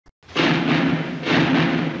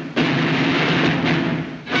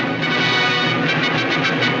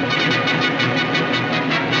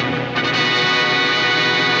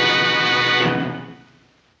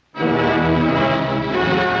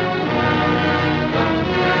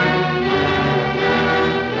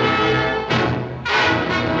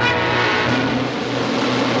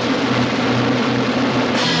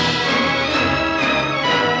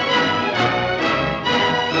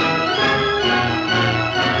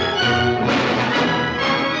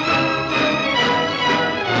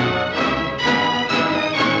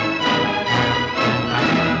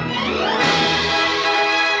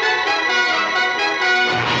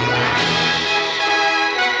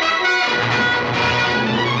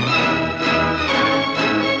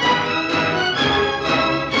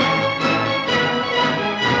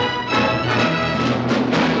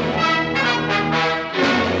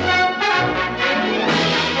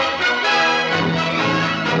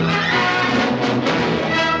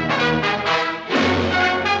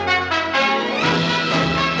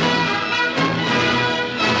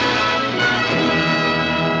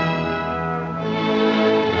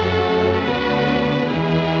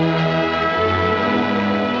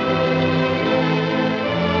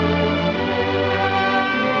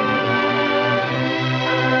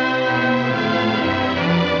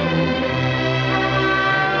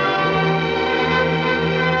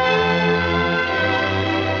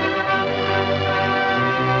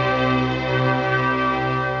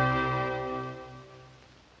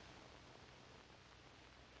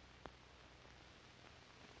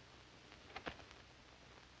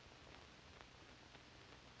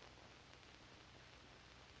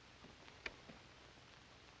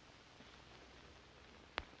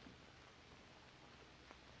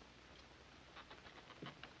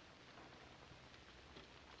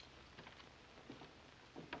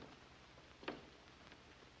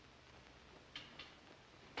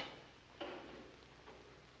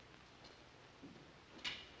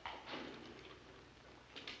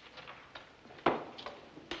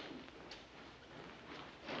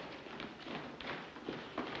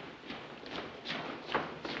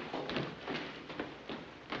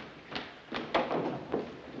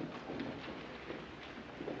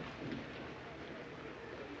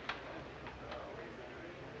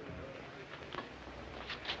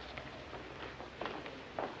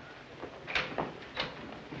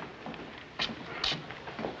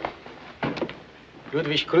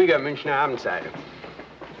Ludwig Krüger, Münchner Abendzeitung.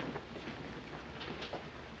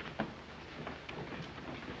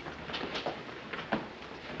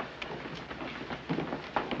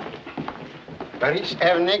 Paris,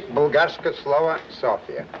 Evnik, Bulgarska Slova,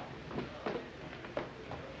 Sofia.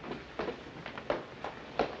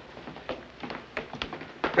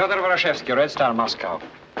 Fyodor Vorashevsky, Red Star, Moscow.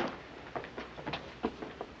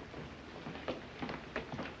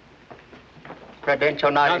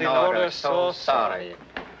 Credential not in order, so sorry.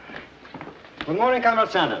 Good morning, Comrade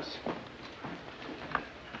Sanders.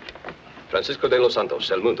 Francisco de los Santos,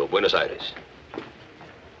 El Mundo, Buenos Aires.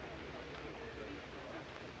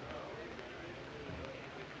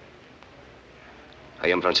 I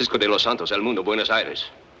am Francisco de los Santos, El Mundo, Buenos Aires.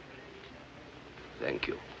 Thank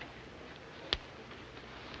you.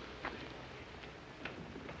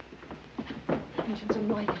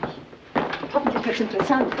 Hoffentlich wird's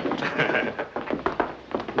interessant.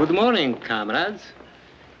 Good morning, comrades.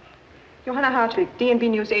 Johanna Hartwig, DNB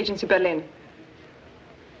News Agency, Berlin.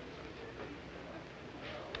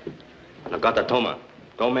 Nagata Toma,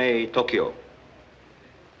 Tome, Tokyo.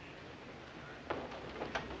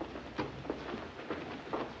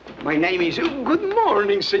 My name is... Good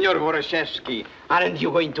morning, Senor Vorashevsky. Aren't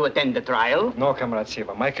you going to attend the trial? No, Comrade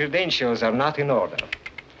Siva. My credentials are not in order.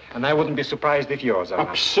 And I wouldn't be surprised if yours are.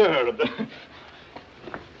 Absurd.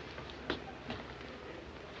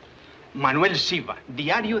 Manuel Siva,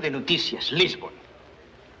 Diario de Noticias, Lisbon.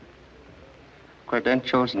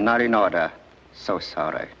 Credentials not in order, so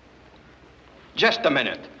sorry. Just a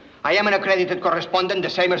minute. I am an accredited correspondent, the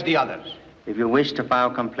same as the others. If you wish to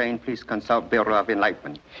file a complaint, please consult Bureau of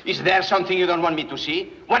Enlightenment. Is there something you don't want me to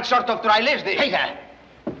see? What sort of trial is this? Hey there!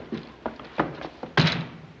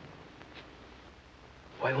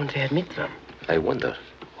 Why won't they admit them? I wonder.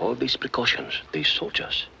 All these precautions, these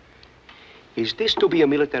soldiers. Is this to be a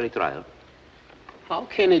military trial? How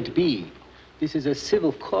can it be? This is a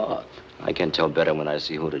civil court. I can tell better when I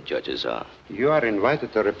see who the judges are. You are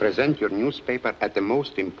invited to represent your newspaper at the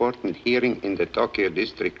most important hearing in the Tokyo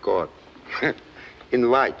District Court.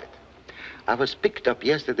 Invited. I was picked up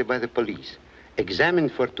yesterday by the police,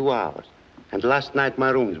 examined for 2 hours, and last night my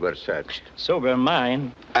rooms were searched. So were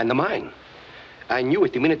mine. And mine. I knew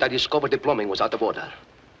it the minute I discovered the plumbing was out of order.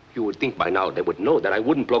 You would think by now they would know that I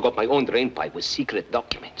wouldn't plug up my own drain pipe with secret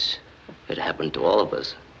documents. It happened to all of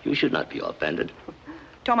us. You should not be offended.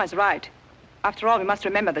 Thomas is right. After all, we must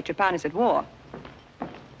remember that Japan is at war.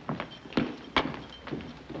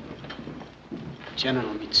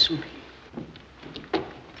 General Mitsumi.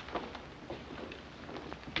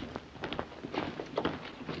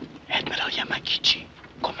 Admiral Yamagichi,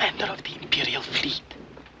 commander of the Imperial Fleet.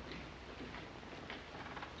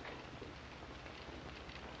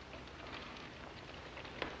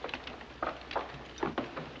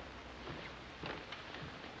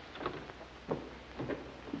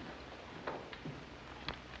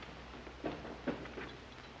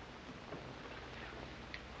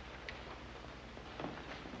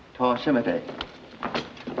 Shimate.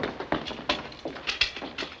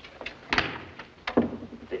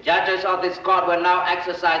 The judges of this court will now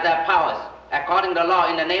exercise their powers according to law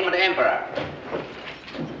in the name of the Emperor.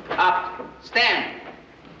 Up, stand.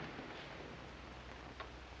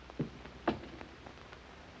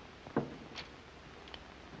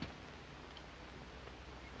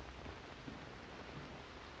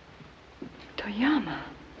 Toyama.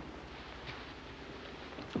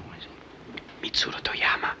 Mitsuru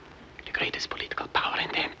Toyama, the greatest political power in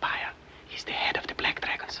the empire. He's the head of the Black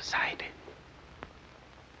Dragon Society.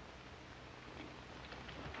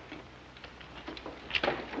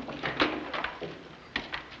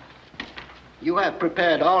 You have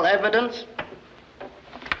prepared all evidence?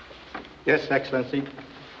 Yes, Excellency.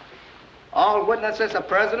 All witnesses are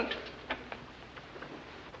present?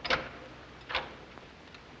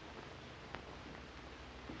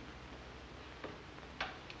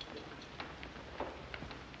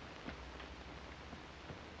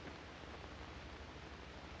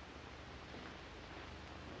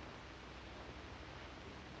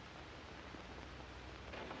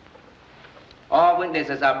 All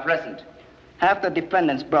witnesses are present. Have the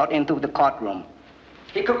defendants brought into the courtroom.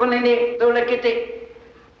 Hikukunini tulekiti.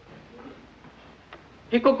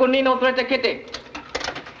 Hikukunino tretekiti.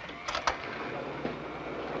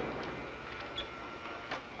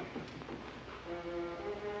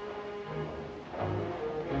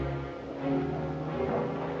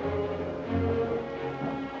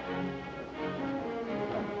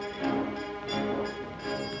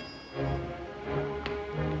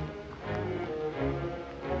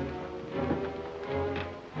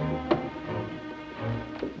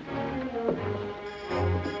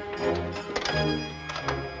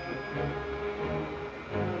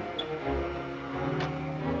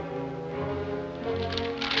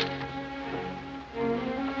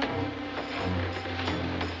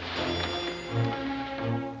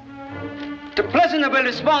 The prisoner will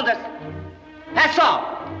respond as, "Hats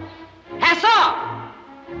off! Hats off!"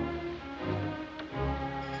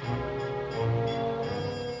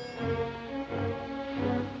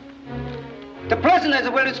 The prisoners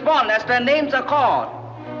will respond as their names are called.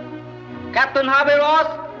 Captain Harvey Ross.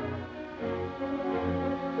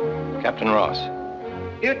 Captain Ross.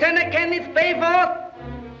 Lieutenant Kenneth Bayforth.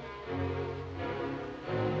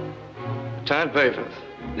 Lieutenant Bayforth.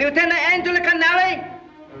 Lieutenant Angela Canelli.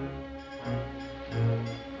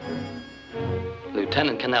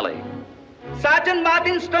 Lieutenant Kennelly. Sergeant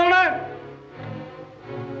Martin Stoner.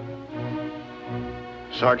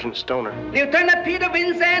 Sergeant Stoner. Lieutenant Peter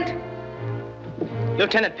Vincent.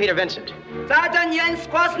 Lieutenant Peter Vincent. Sergeant Jens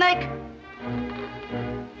Squasnick.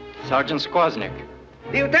 Sergeant Squasnick.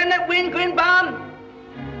 Lieutenant Win Greenbaum.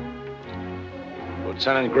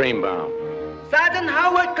 Lieutenant Greenbaum. Sergeant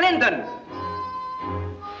Howard Clinton.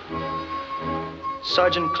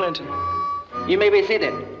 Sergeant Clinton. You may be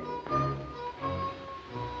seated.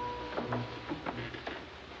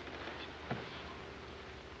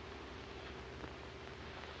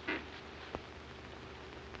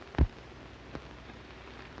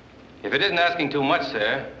 If it isn't asking too much,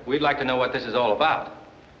 sir, we'd like to know what this is all about.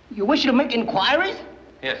 You wish to make inquiries?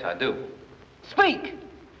 Yes, I do. Speak.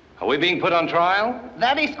 Are we being put on trial?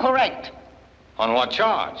 That is correct. On what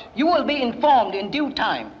charge? You will be informed in due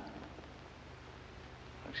time.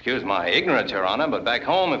 Excuse my ignorance, Your Honor, but back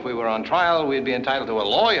home, if we were on trial, we'd be entitled to a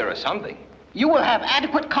lawyer or something. You will have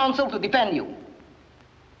adequate counsel to defend you.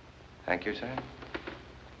 Thank you, sir.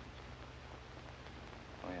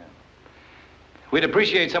 Oh, yeah. We'd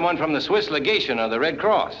appreciate someone from the Swiss legation or the Red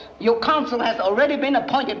Cross. Your counsel has already been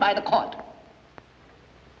appointed by the court.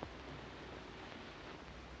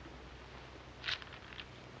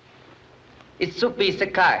 It should be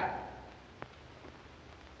Sakai.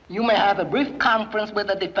 You may have a brief conference with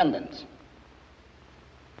the defendants.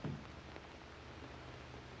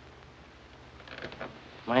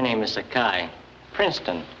 My name is Sakai,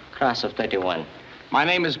 Princeton, class of 31. My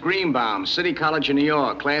name is Greenbaum, City College of New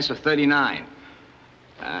York, class of 39.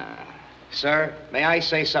 Sir, may I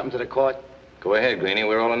say something to the court? Go ahead, Greenie.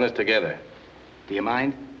 We're all in this together. Do you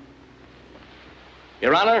mind?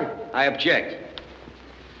 Your Honor, I object.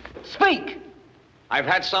 Speak! I've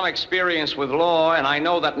had some experience with law, and I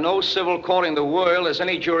know that no civil court in the world has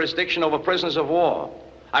any jurisdiction over prisoners of war.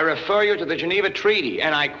 I refer you to the Geneva Treaty,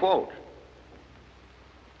 and I quote,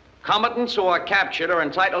 "Combatants who are captured are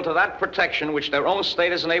entitled to that protection which their own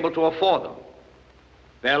state is unable to afford them.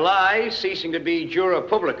 Their lives, ceasing to be jura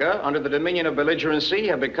publica under the dominion of belligerency,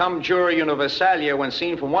 have become jura universalia when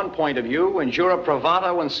seen from one point of view and jura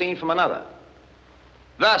privata when seen from another.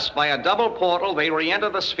 Thus, by a double portal, they re-enter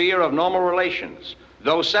the sphere of normal relations.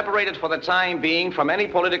 Though separated for the time being from any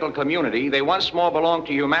political community, they once more belong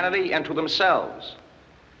to humanity and to themselves.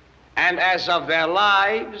 And as of their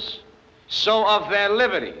lives, so of their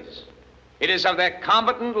liberties. It is of their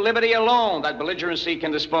combatant liberty alone that belligerency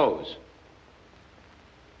can dispose."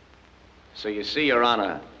 So you see, Your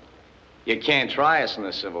Honor, you can't try us in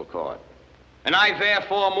the civil court. And I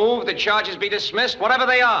therefore move the charges be dismissed, whatever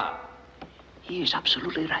they are. He is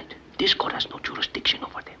absolutely right. This court has no jurisdiction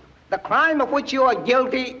over them. The crime of which you are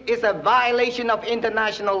guilty is a violation of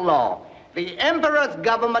international law. The Emperor's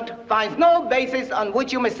government finds no basis on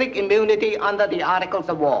which you may seek immunity under the Articles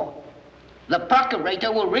of War. The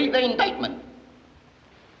procurator will read the indictment.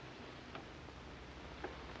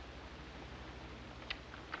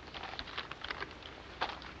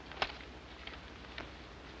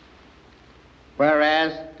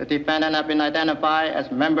 Whereas the defendant have been identified as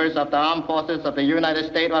members of the armed forces of the United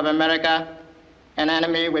States of America, an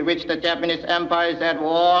enemy with which the Japanese Empire is at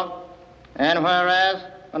war, and whereas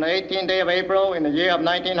on the 18th day of April in the year of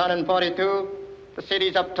 1942, the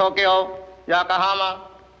cities of Tokyo, Yokohama,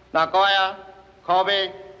 Nagoya,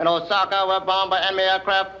 Kobe, and Osaka were bombed by enemy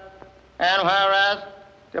aircraft, and whereas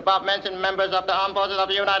the above-mentioned members of the armed forces of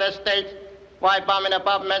the United States, while bombing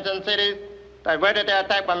above-mentioned cities, diverted their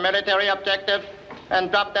attack from military objectives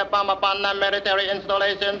and dropped their bomb upon non-military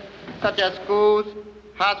installations such as schools,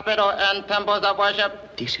 hospitals, and temples of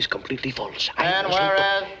worship. This is completely false. And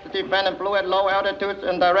whereas the defendant flew at low altitudes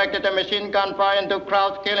and directed a machine gun fire into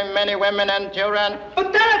crowds, killing many women and children.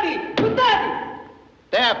 Brutality! Brutality!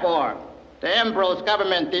 Therefore, the Emperor's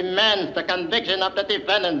government demands the conviction of the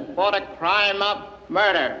defendant for the crime of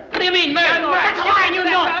murder. What do you mean, murder? That's a lie, you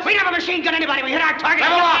know. We never machine gun anybody. We hit our target.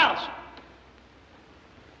 Level off!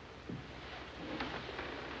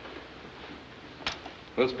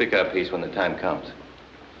 We'll speak our piece when the time comes.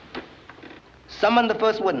 Summon the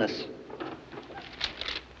first witness.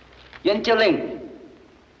 Yan Jialing.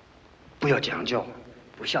 不要讲究，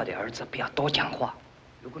不孝的儿子不要多讲话。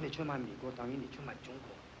如果你去买美国，等于你去买中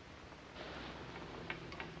国。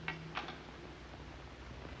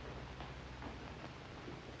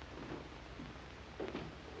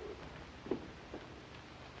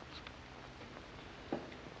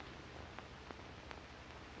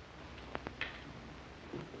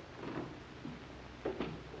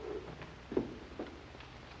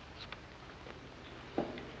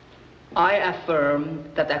 I affirm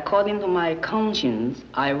that according to my conscience,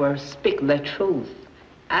 I will speak the truth,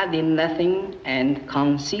 adding nothing and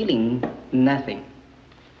concealing nothing.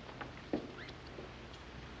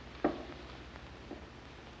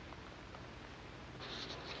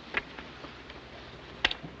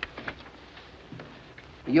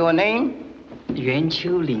 Your name? Yuan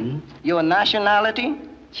Qiulin. Your nationality?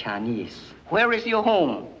 Chinese. Where is your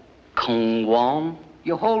home? Wong.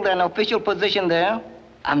 You hold an official position there?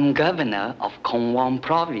 I'm governor of Wong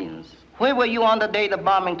province. Where were you on the day the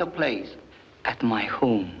bombing took place? At my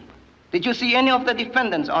home. Did you see any of the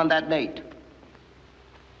defendants on that date?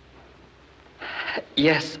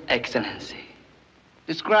 Yes, Excellency.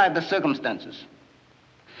 Describe the circumstances.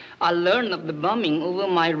 I learned of the bombing over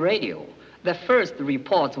my radio. The first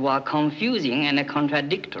reports were confusing and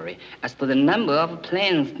contradictory as to the number of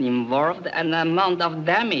planes involved and the amount of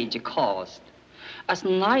damage caused. As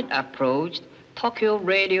night approached, Tokyo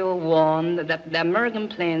radio warned that the American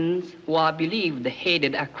planes were believed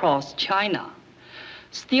headed across China.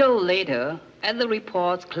 Still later, other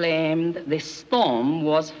reports claimed the storm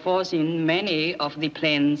was forcing many of the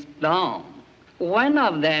planes down. One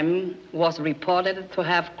of them was reported to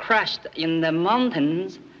have crashed in the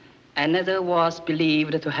mountains. Another was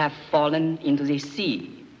believed to have fallen into the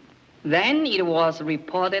sea. Then it was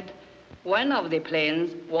reported one of the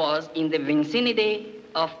planes was in the vicinity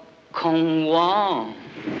of Wong.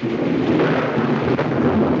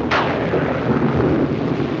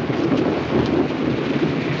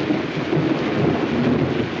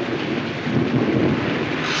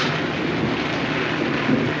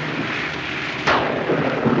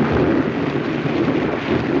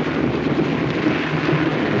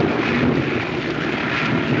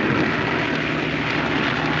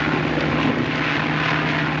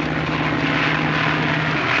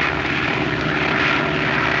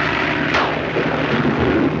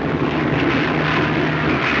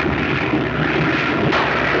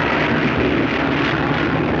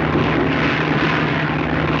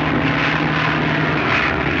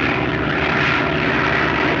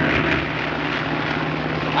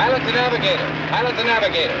 Pilot to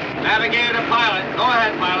navigator. Navigator to pilot. Go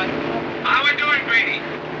ahead, pilot. How we doing, Grady?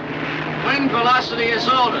 Wind velocity is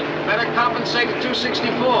altered. Better compensate at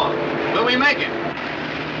 264. Will we make it?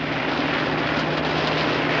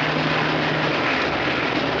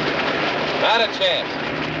 Not a chance.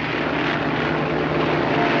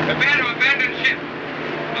 Prepare to abandon ship.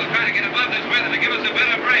 We'll try to get above this weather to give us a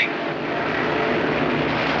better break.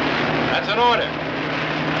 That's an order.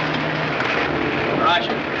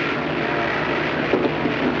 Roger.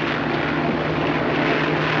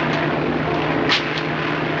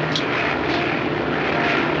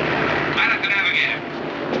 Pilot to navigator.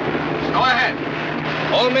 Go ahead.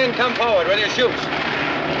 All men come forward, ready to shoot.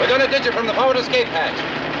 We're going to ditch it from the forward escape hatch.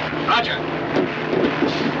 Roger.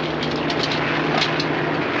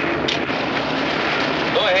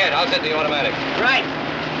 Go ahead, I'll set the automatic. Right.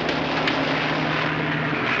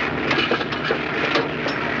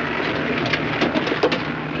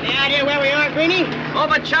 Any idea where we are, Greenie?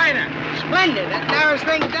 Over China. Splendid. That narrows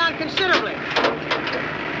things down considerably.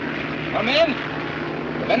 Come in.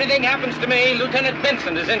 If anything happens to me, Lieutenant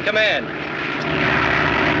Benson is in command.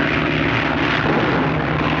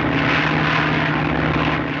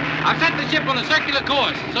 I've set the ship on a circular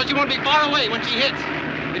course, so she won't be far away when she hits.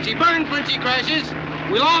 If she burns when she crashes,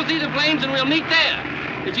 we'll all see the flames and we'll meet there.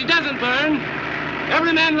 If she doesn't burn,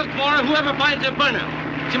 every man look for her, whoever finds her burn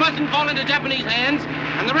her. She mustn't fall into Japanese hands,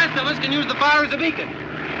 and the rest of us can use the fire as a beacon.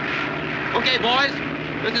 Okay, boys,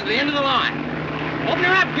 this is the end of the line. Open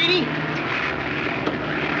her up, Greenie.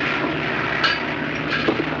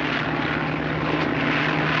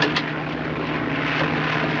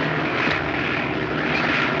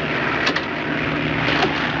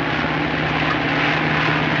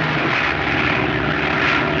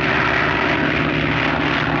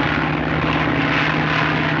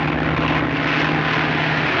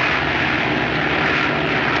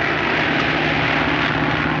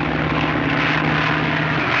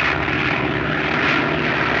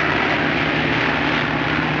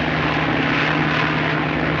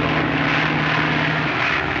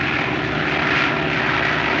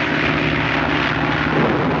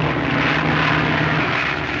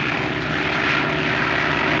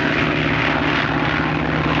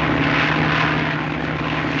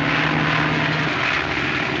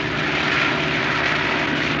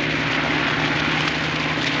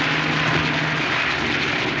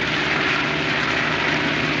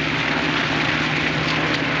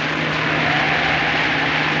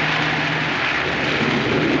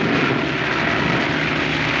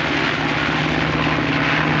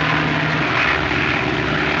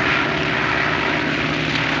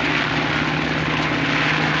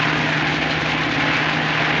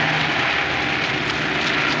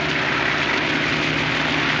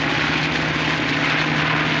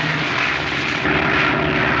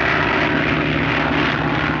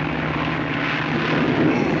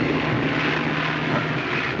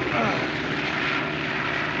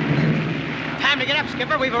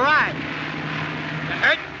 Skipper, we've arrived. You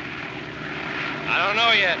hurt? I don't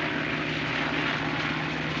know yet.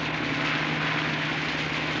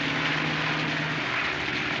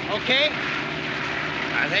 Okay?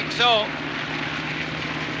 I think so.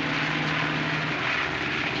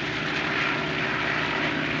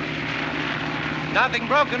 Nothing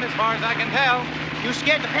broken as far as I can tell. You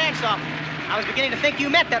scared the pants off me. I was beginning to think you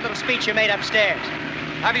meant that little speech you made upstairs.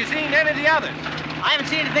 Have you seen any of the others? I haven't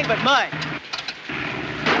seen anything but mud.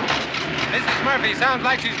 Mrs. Murphy sounds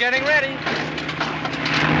like she's getting ready.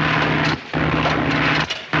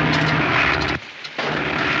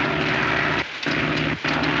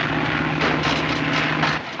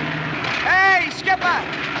 Hey, Skipper!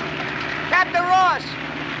 Captain Ross!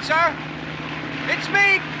 Sir? It's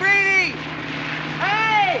me, Greedy!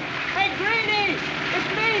 Hey! Hey, Greedy! It's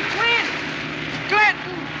me, Clint!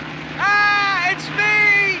 Clinton! Ah, it's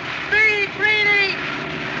me! Me, Greedy!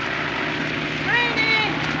 Greedy!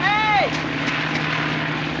 Hey!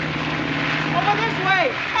 Over this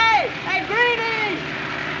way! Hey! Hey, Greedy!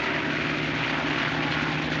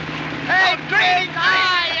 Hey, Greedy!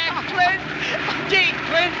 Hi, Clint! Gee,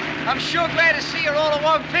 Clint! I'm sure glad to see you're all in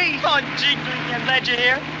one piece. Oh, gee, I'm glad you're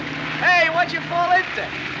here. Hey, what'd you fall into?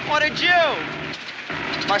 What did you?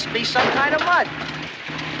 Must be some kind of mud.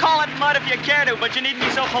 Call it mud if you care to, but you needn't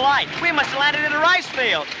be so polite. We must have landed in a rice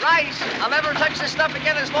field. Rice? I'll never touch this stuff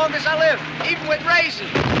again as long as I live, even with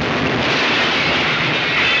raisins.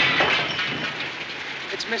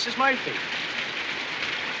 It's Mrs. Murphy.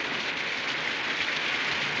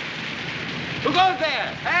 Who goes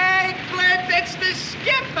there? Hey, Clint, it's the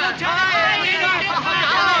skipper.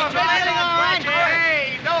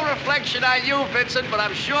 Hey, no reflection on you, Vincent, but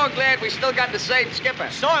I'm sure glad we still got the same skipper.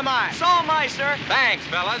 So am I. So am I, sir. Thanks,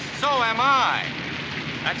 fellas. So am I.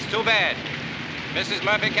 That's too bad. Mrs.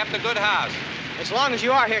 Murphy kept a good house. As long as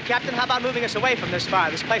you are here, Captain, how about moving us away from this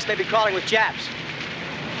fire? This place may be crawling with Japs.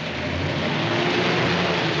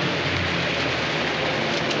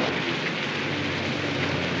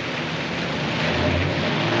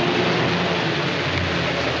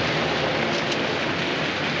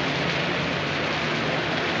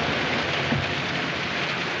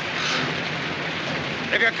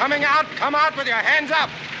 If you're coming out, come out with your hands up.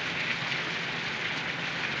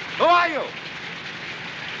 Who are you?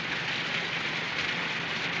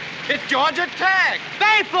 It's Georgia Tag.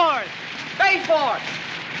 Bayford! Bayford!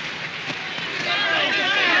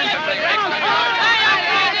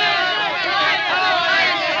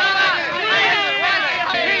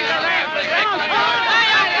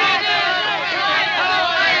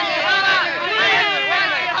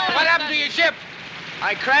 What happened to your ship?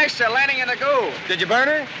 I crashed her landing in the goo. Did you burn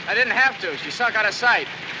her? I didn't have to. She sunk out of sight.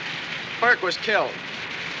 Burke was killed.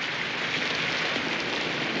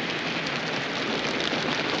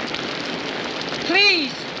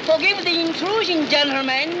 Please, forgive the intrusion,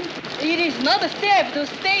 gentlemen. It is not safe to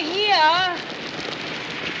stay here.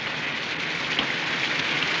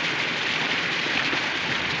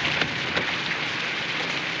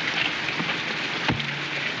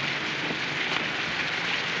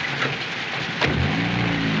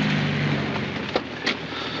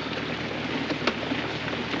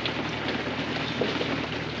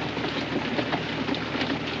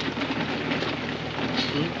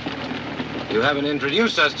 You haven't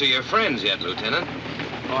introduced us to your friends yet, Lieutenant.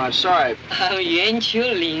 Oh, I'm sorry. I'm Yuan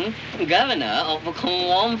Qiulin, governor of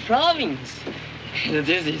Wong province. And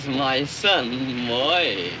this is my son,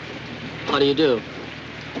 Moy. How do you do?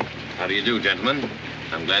 How do you do, gentlemen?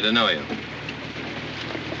 I'm glad to know you.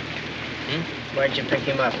 Where'd you pick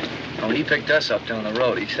him up? Oh, he picked us up down the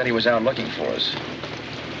road. He said he was out looking for us.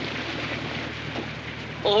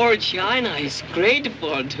 All China is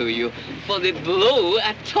grateful to you for the blow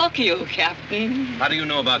at Tokyo, Captain. How do you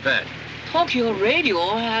know about that? Tokyo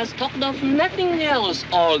radio has talked of nothing else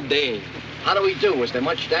all day. How do we do? Was there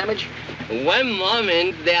much damage? One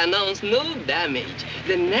moment they announce no damage.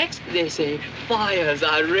 The next they say fires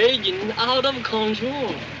are raging out of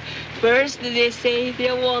control. First they say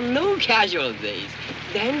there were no casualties.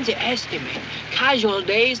 Then they estimate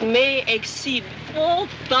casualties may exceed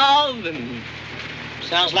 4,000.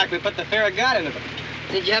 Sounds like we put the fear of God into them.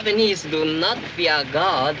 The Japanese do not fear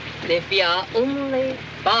God. They fear only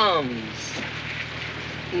bombs.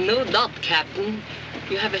 No doubt, Captain.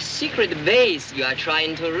 You have a secret base you are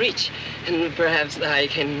trying to reach, and perhaps I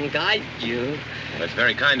can guide you. That's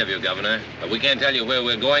very kind of you, Governor. But we can't tell you where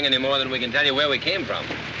we're going any more than we can tell you where we came from.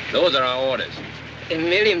 Those are our orders. A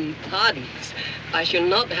million pardons. I should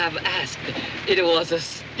not have asked. It was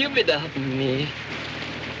stupid of me.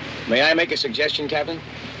 May I make a suggestion, Captain?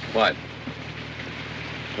 What?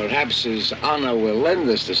 Perhaps His Honor will lend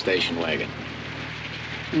us the station wagon.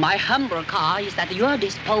 My humble car is at your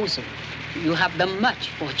disposal. You have done much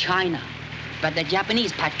for China, but the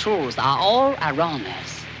Japanese patrols are all around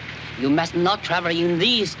us. You must not travel in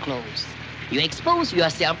these clothes. You expose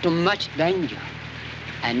yourself to much danger.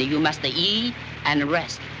 And you must eat and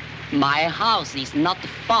rest. My house is not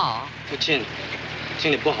far. 父亲，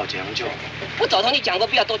请你不好将就。我早同你讲过，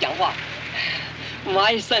不要多讲话。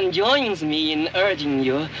My son joins me in urging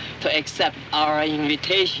you to accept our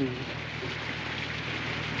invitation.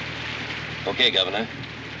 Okay, Governor.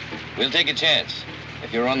 We'll take a chance.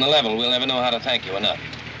 If you're on the level, we'll never know how to thank you enough.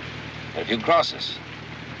 But if you cross us,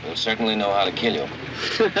 we'll certainly know how to kill you.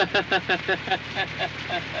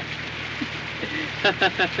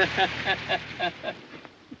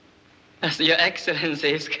 As your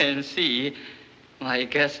excellencies can see, my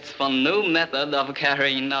guests found no method of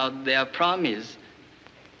carrying out their promise.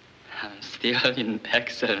 I'm still in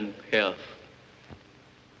excellent health.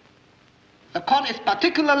 The court is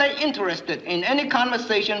particularly interested in any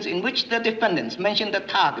conversations in which the defendants mention the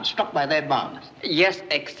target struck by their bombs. Yes,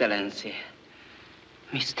 Excellency.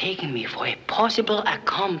 Mistaking me for a possible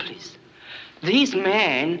accomplice, these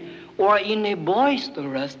men were in a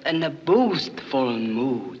boisterous and a boastful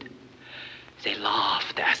mood. They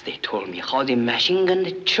laughed as they told me how they machine-gunned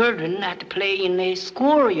the children at play in a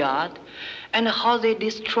schoolyard and how they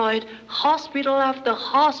destroyed hospital after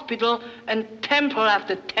hospital and temple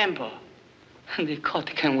after temple. The court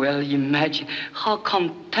can well imagine how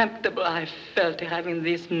contemptible I felt having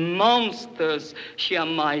these monsters share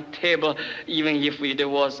my table, even if it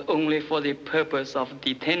was only for the purpose of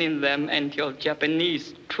detaining them until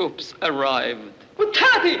Japanese troops arrived.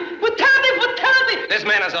 This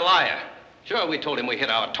man is a liar. Sure, we told him we hit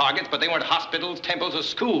our targets, but they weren't hospitals, temples, or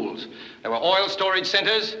schools. They were oil storage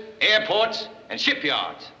centers, airports, and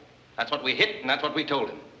shipyards. That's what we hit, and that's what we told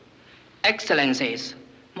him. Excellencies,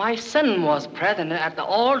 my son was present at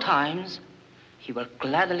all times. He will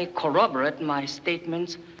gladly corroborate my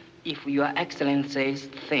statements if your excellencies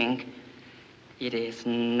think it is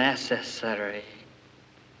necessary.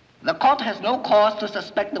 The court has no cause to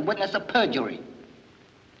suspect the witness of perjury.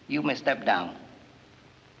 You may step down.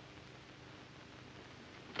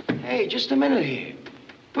 Hey, just a minute here.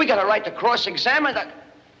 We got a right to cross-examine that.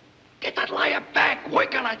 Get that liar back.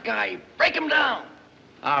 Work on that guy. Break him down.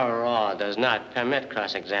 Our law does not permit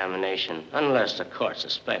cross-examination unless the court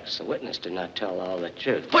suspects the witness did not tell all the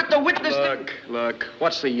truth. But the witness... Look,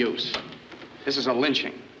 what's the use? This is a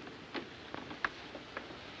lynching.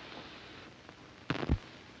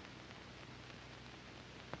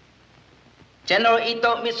 General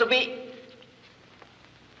Ito Mitsubi.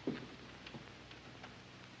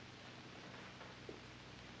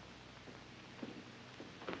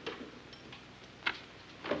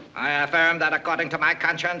 I affirm that according to my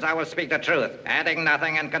conscience, I will speak the truth, adding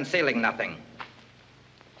nothing and concealing nothing.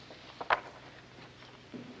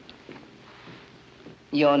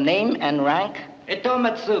 Your name and rank? Ito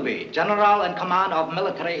Mitsubi, General in Command of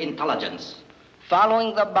Military Intelligence.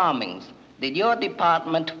 Following the bombings, did your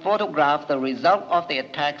department photograph the result of the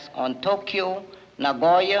attacks on Tokyo,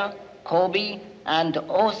 Nagoya, Kobe, and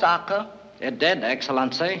Osaka? It did,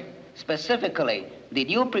 Excellency. Specifically, did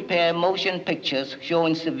you prepare motion pictures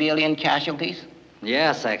showing civilian casualties?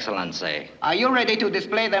 Yes, Excellency. Are you ready to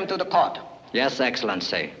display them to the court? Yes,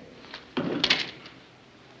 Excellency.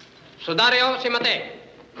 Sudario Simate.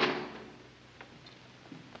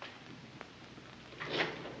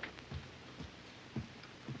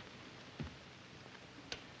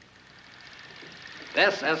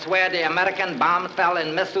 This is where the American bomb fell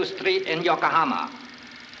in Misu Street in Yokohama.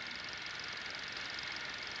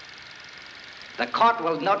 The court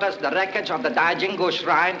will notice the wreckage of the Daijingu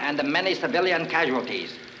Shrine and the many civilian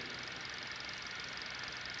casualties.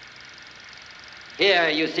 Here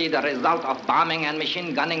you see the result of bombing and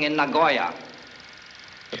machine gunning in Nagoya.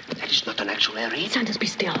 That is not an actual area. Sanders, be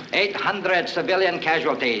still. 800 civilian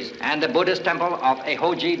casualties and the Buddhist temple of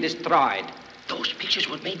Ehoji destroyed. Those pictures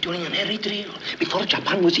were made during an air drill, before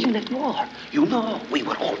Japan was even at war. You know, we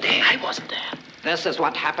were all there. I wasn't there. This is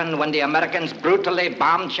what happened when the Americans brutally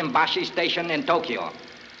bombed Shimbashi Station in Tokyo,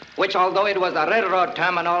 which, although it was a railroad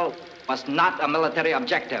terminal, was not a military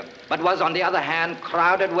objective, but was, on the other hand,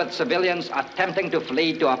 crowded with civilians attempting to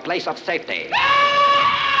flee to a place of safety.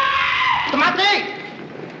 Tomate!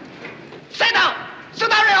 Sit down!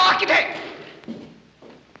 Sudario Architect!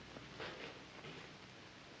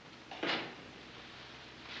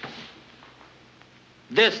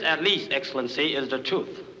 This, at least, Excellency, is the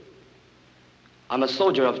truth. I'm a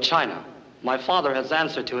soldier of China. My father has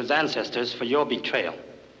answered to his ancestors for your betrayal.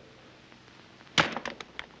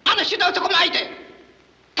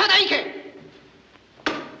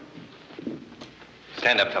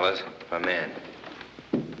 Stand up, fellas. For a man.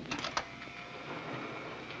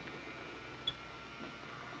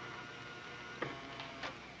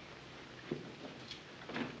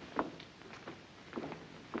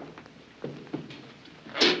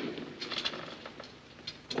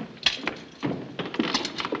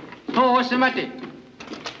 Oh, what's the matter?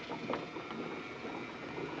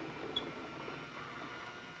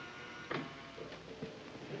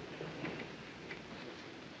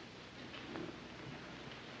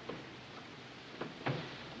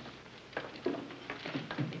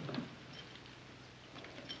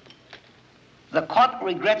 The court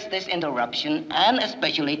regrets this interruption and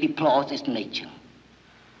especially deplores its nature.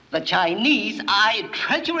 The Chinese are a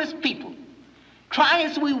treacherous people. Try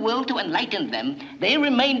as we will to enlighten them, they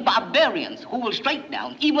remain barbarians who will strike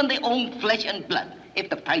down even their own flesh and blood if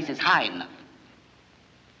the price is high enough.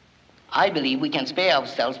 I believe we can spare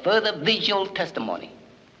ourselves further visual testimony.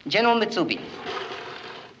 General Mitsubi,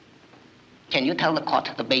 can you tell the court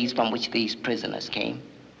the base from which these prisoners came?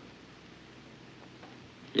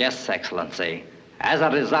 Yes, Excellency. As a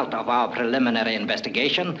result of our preliminary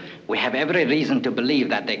investigation, we have every reason to believe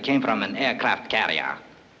that they came from an aircraft carrier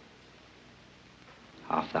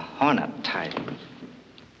of the Hornet type.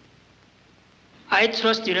 I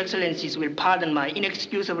trust Your Excellencies will pardon my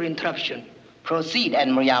inexcusable interruption. Proceed,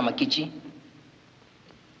 Admiral Yamagichi.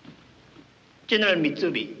 General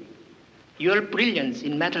Mitsubi, your brilliance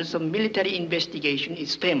in matters of military investigation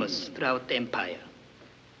is famous throughout the Empire.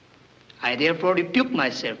 I therefore rebuke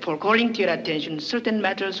myself for calling to your attention certain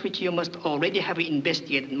matters which you must already have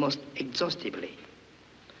investigated most exhaustively.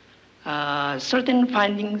 Certain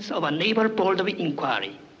findings of a naval board of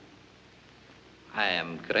inquiry. I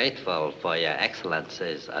am grateful for Your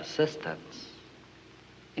Excellency's assistance.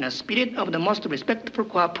 In a spirit of the most respectful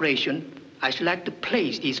cooperation, I should like to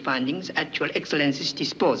place these findings at Your Excellency's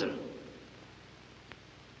disposal.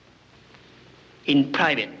 In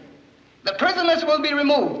private. The prisoners will be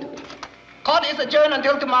removed. Court is adjourned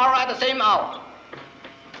until tomorrow at the same hour.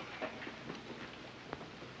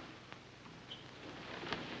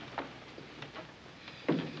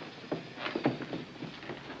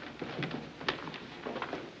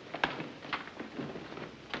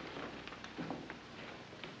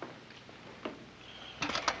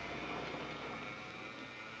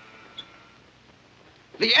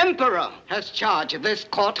 The Emperor has charged this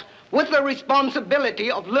court with the responsibility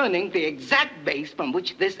of learning the exact base from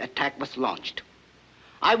which this attack was launched.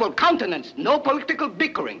 I will countenance no political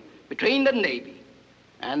bickering between the Navy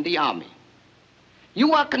and the Army.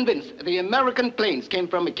 You are convinced the American planes came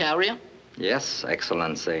from a carrier? Yes,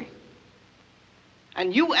 Excellency.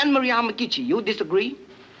 And you, Admiral Yamagichi, you disagree?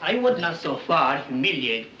 I would not so far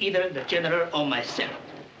humiliate either the general or myself.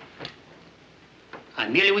 I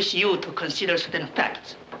merely wish you to consider certain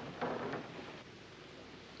facts.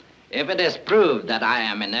 If it is proved that I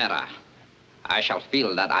am in error, I shall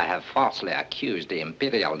feel that I have falsely accused the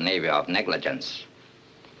Imperial Navy of negligence,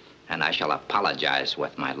 and I shall apologize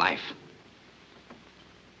with my life.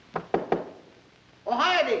 Oh,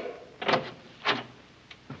 Heidi!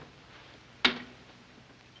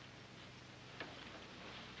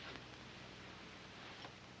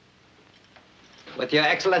 With Your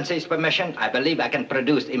Excellency's permission, I believe I can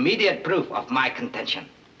produce immediate proof of my contention.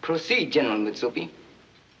 Proceed, General Mitsubi.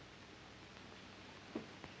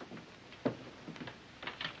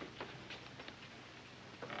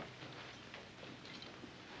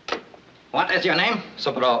 What is your name?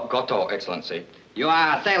 Saburo Goto, Excellency. You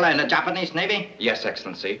are a sailor in the Japanese Navy? Yes,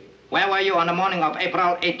 Excellency. Where were you on the morning of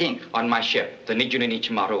April 18th? On my ship, the Nijunin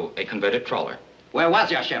Ichimaru, a converted trawler. Where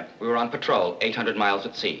was your ship? We were on patrol, 800 miles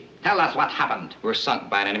at sea. Tell us what happened. We were sunk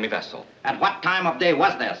by an enemy vessel. At what time of day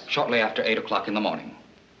was this? Shortly after 8 o'clock in the morning.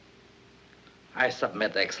 I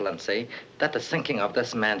submit, Excellency, that the sinking of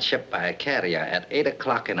this man's ship by a carrier at 8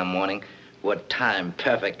 o'clock in the morning would time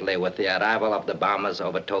perfectly with the arrival of the bombers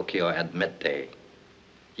over Tokyo at midday.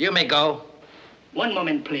 You may go. One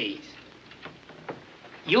moment, please.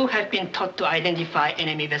 You have been taught to identify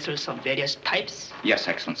enemy vessels of various types? Yes,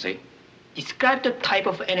 Excellency. Describe the type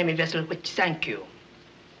of enemy vessel which sank you.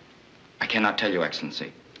 I cannot tell you,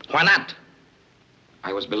 Excellency. Why not?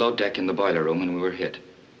 I was below deck in the boiler room when we were hit.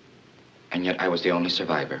 And yet I was the only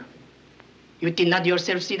survivor. You did not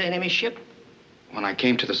yourself see the enemy ship? When I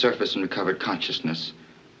came to the surface and recovered consciousness,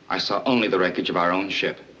 I saw only the wreckage of our own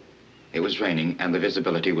ship. It was raining and the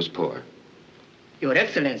visibility was poor. Your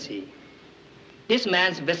Excellency, this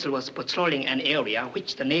man's vessel was patrolling an area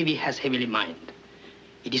which the Navy has heavily mined.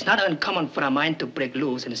 It is not uncommon for a mine to break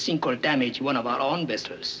loose and sink or damage one of our own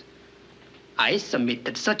vessels. I submit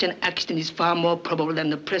that such an accident is far more probable than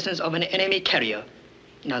the presence of an enemy carrier,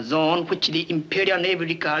 in a zone which the Imperial Navy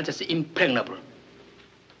regards as impregnable.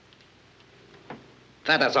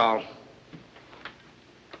 That is all.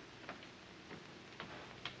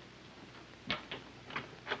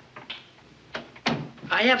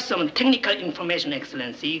 I have some technical information,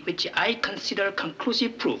 Excellency, which I consider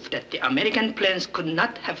conclusive proof that the American planes could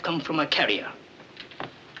not have come from a carrier.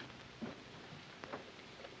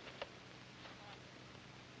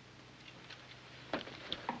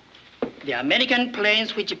 The American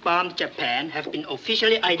planes which bombed Japan have been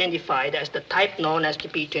officially identified as the type known as the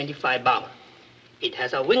B-25 bomber. It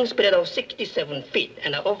has a wingspan of 67 feet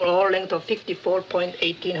and an overall length of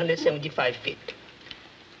 54.1875 feet.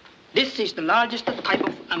 This is the largest type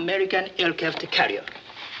of American aircraft carrier,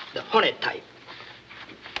 the Hornet type.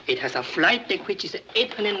 It has a flight deck which is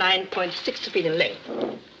 809.6 feet in length.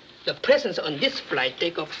 The presence on this flight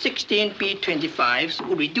deck of 16 B-25s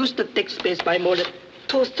would reduce the deck space by more than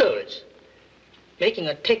 2/3, making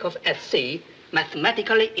a takeoff at sea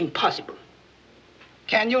mathematically impossible.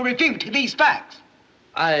 Can you refute these facts?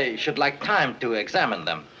 I should like time to examine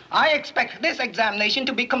them. I expect this examination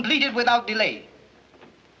to be completed without delay.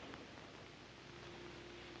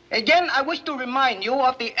 Again, I wish to remind you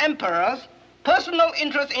of the Emperor's personal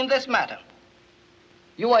interest in this matter.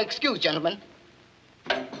 You are excused, gentlemen.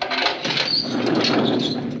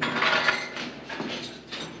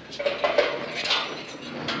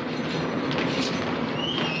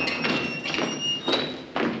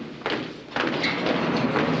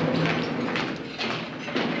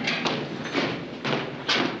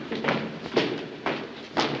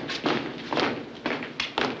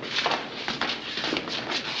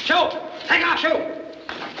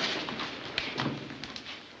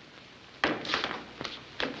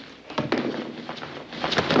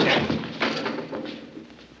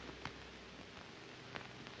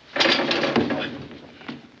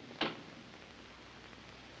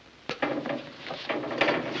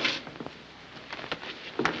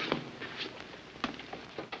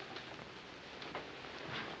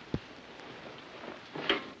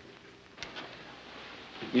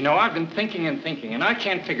 You know, I've been thinking and thinking, and I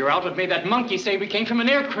can't figure out what made that monkey say we came from an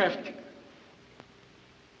aircraft.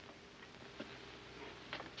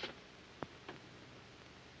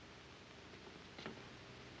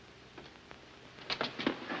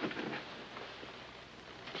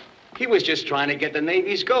 He was just trying to get the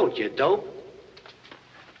Navy's goat, you dope.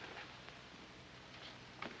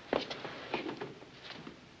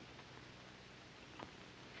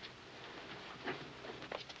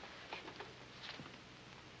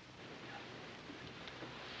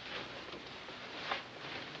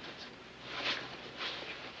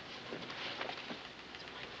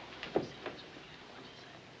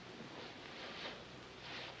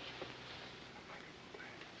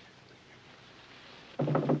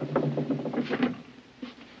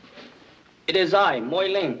 It is I, Moi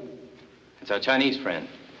Ling. It's our Chinese friend.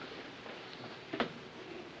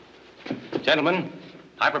 Gentlemen,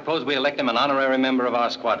 I propose we elect him an honorary member of our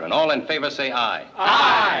squadron. All in favor say aye.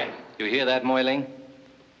 Aye. You hear that, Moi Ling?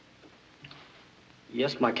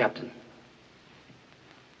 Yes, my captain.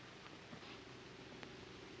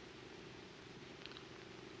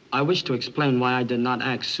 I wish to explain why I did not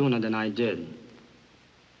act sooner than I did.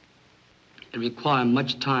 It required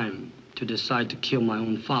much time to decide to kill my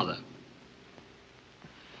own father.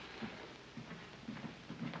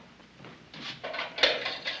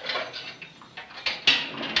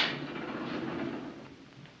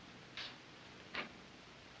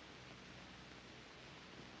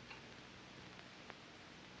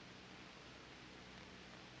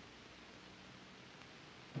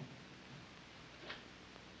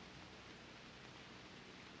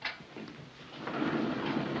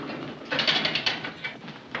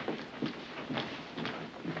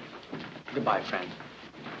 Goodbye, friend.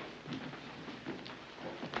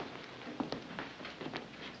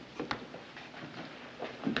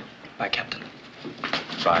 Bye, Captain.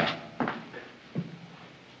 Bye.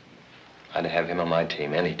 I'd have him on my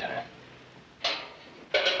team anytime.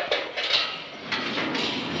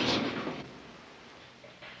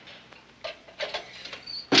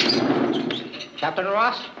 Captain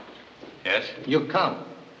Ross? Yes? You come.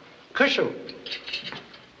 Kushu.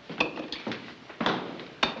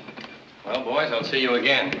 Well, boys, I'll see you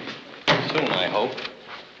again. Soon, I hope.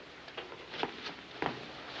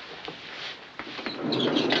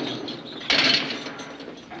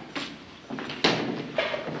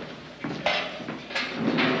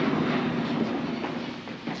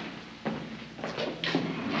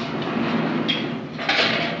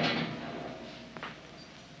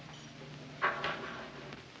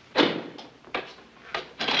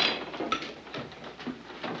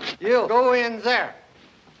 You go in there.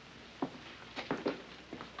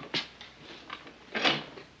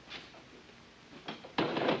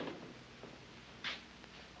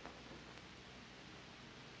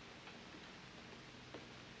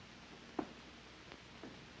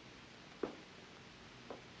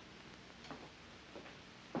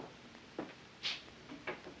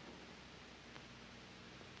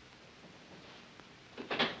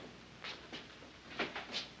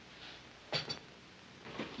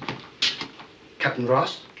 Captain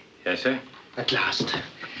Ross? Yes, sir? At last.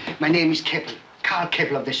 My name is Keppel, Carl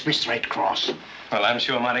Keppel of the Swiss Red Cross. Well, I'm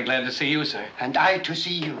sure mighty glad to see you, sir. And I to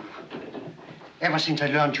see you. Ever since I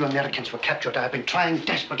learned you Americans were captured, I've been trying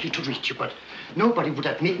desperately to reach you, but nobody would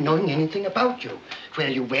admit knowing anything about you, where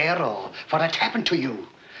you were or what had happened to you.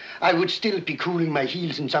 I would still be cooling my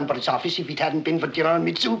heels in somebody's office if it hadn't been for General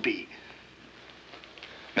Mitsubi.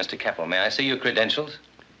 Mr. Keppel, may I see your credentials?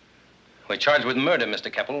 We're charged with murder,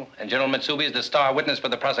 Mr. Keppel, and General Mitsubi is the star witness for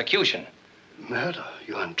the prosecution. Murder?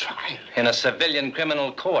 You're on trial? In a civilian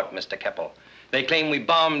criminal court, Mr. Keppel. They claim we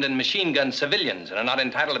bombed and machine-gunned civilians and are not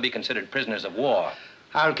entitled to be considered prisoners of war.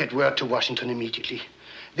 I'll get word to Washington immediately.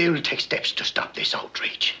 They'll take steps to stop this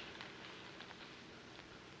outrage.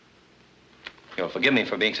 You'll forgive me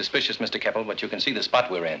for being suspicious, Mr. Keppel, but you can see the spot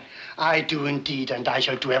we're in. I do indeed, and I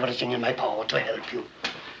shall do everything in my power to help you.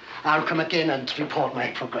 I'll come again and report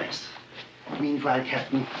my progress. Meanwhile,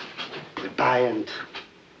 Captain, goodbye and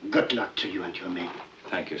good luck to you and your men.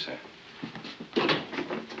 Thank you, sir.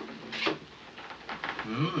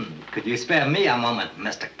 Could you spare me a moment,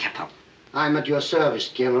 Mr. Keppel? I'm at your service,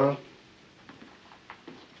 General.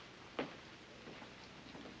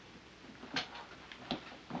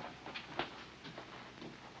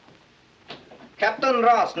 Captain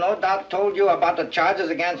Ross no doubt told you about the charges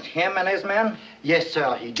against him and his men? Yes,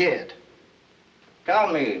 sir, he did.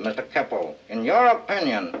 Tell me, Mr. Keppel, in your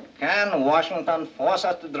opinion, can Washington force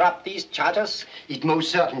us to drop these charges? It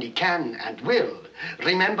most certainly can and will.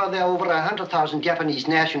 Remember, there are over 100,000 Japanese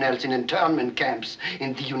nationals in internment camps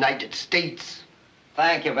in the United States.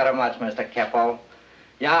 Thank you very much, Mr. Keppel.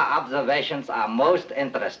 Your observations are most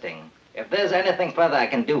interesting. If there's anything further I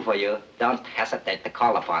can do for you, don't hesitate to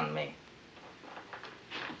call upon me.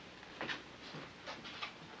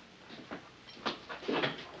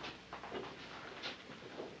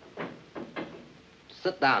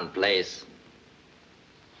 Sit down, please.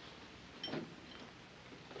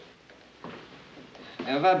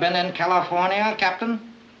 Ever been in California, Captain?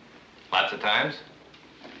 Lots of times.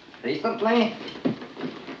 Recently?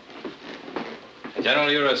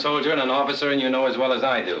 General, you're a soldier and an officer, and you know as well as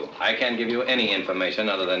I do. I can't give you any information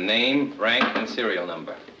other than name, rank, and serial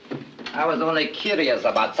number. I was only curious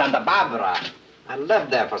about Santa Barbara. I lived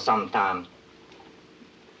there for some time.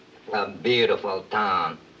 A beautiful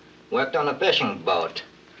town. Worked on a fishing boat.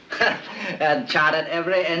 And charted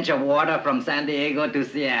every inch of water from San Diego to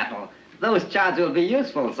Seattle. Those charts will be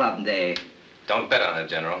useful someday. Don't bet on it,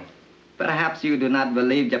 General. Perhaps you do not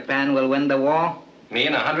believe Japan will win the war? Me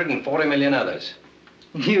and 140 million others.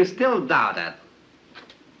 You still doubt it.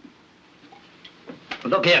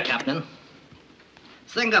 Look here, Captain.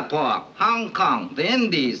 Singapore, Hong Kong, the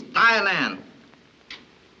Indies, Thailand.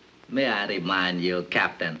 May I remind you,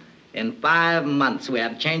 Captain, in 5 months, we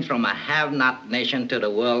have changed from a have-not nation to the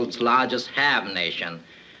world's largest have nation.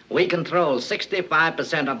 We control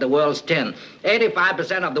 65% of the world's tin,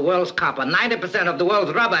 85% of the world's copper, 90% of the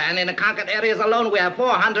world's rubber, and in the conquered areas alone, we have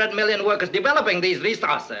 400 million workers developing these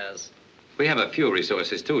resources. We have a few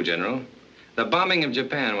resources, too, General. The bombing of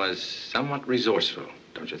Japan was somewhat resourceful,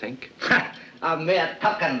 don't you think? A mere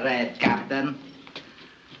token raid, Captain.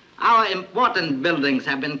 Our important buildings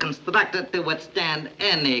have been constructed to withstand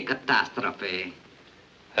any catastrophe.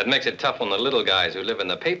 That makes it tough on the little guys who live in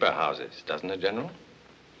the paper houses, doesn't it, General?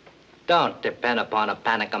 Don't depend upon a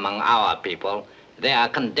panic among our people. They are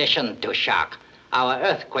conditioned to shock. Our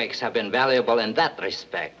earthquakes have been valuable in that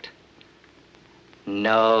respect.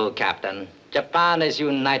 No, Captain. Japan is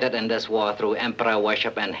united in this war through emperor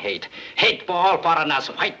worship and hate. Hate for all foreigners,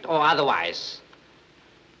 white or otherwise.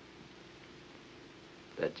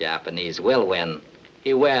 The Japanese will win.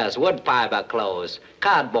 He wears wood fiber clothes,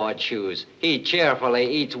 cardboard shoes. He cheerfully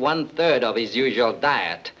eats 1/3 of his usual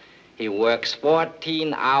diet. He works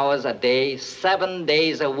 14 hours a day, 7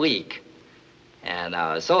 days a week. And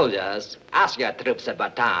our soldiers, ask your troops at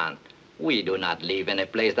Bataan. We do not leave any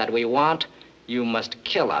place that we want. You must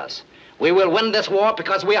kill us. We will win this war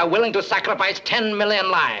because we are willing to sacrifice 10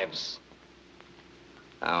 million lives.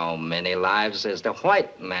 How many lives is the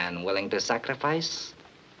white man willing to sacrifice?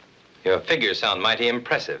 Your figures sound mighty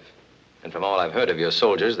impressive. And from all I've heard of your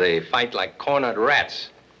soldiers, they fight like cornered rats.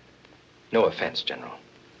 No offense, General.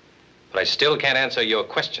 But I still can't answer your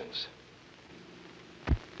questions.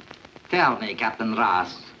 Tell me, Captain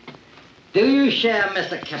Ross, do you share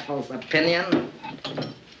Mr. Keppel's opinion?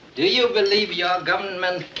 Do you believe your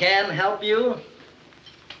government can help you?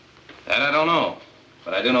 That I don't know.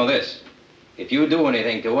 But I do know this. If you do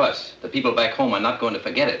anything to us, the people back home are not going to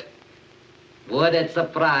forget it. Would it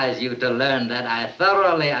surprise you to learn that I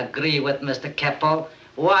thoroughly agree with Mr. Keppel?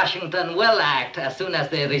 Washington will act as soon as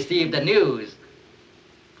they receive the news.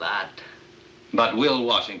 But But will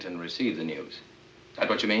Washington receive the news? That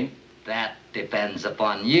what you mean? That depends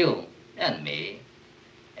upon you and me.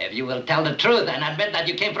 If you will tell the truth and admit that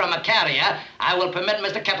you came from a carrier, I will permit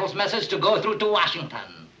Mr. Kettle's message to go through to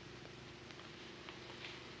Washington.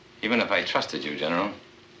 Even if I trusted you, General,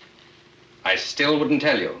 I still wouldn't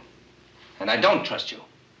tell you. And I don't trust you.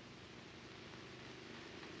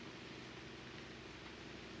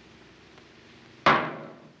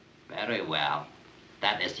 Very well.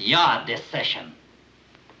 That is your decision.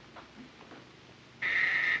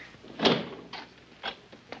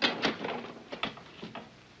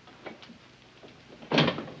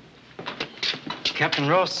 Captain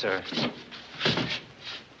Ross, sir.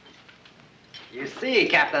 You see,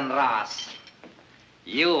 Captain Ross,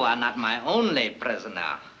 you are not my only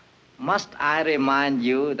prisoner. Must I remind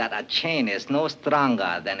you that a chain is no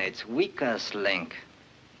stronger than its weakest link?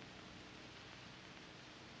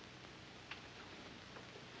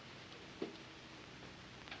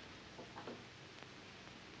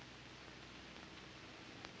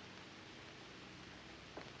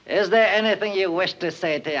 Is there anything you wish to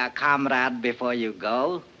say to your comrade before you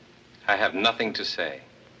go? I have nothing to say.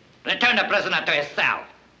 Return the prisoner to his cell.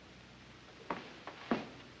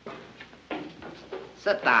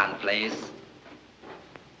 Sit down, please.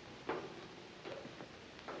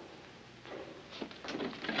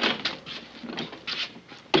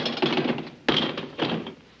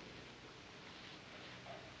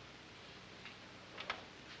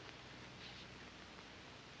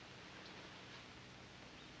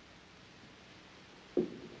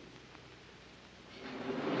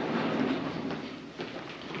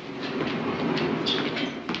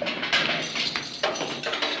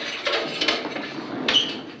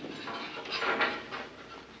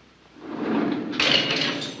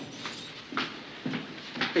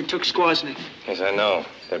 They took Squaznik. Yes, I know.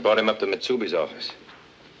 They brought him up to Mitsubi's office.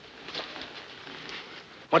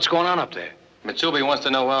 What's going on up there? Mitsubi wants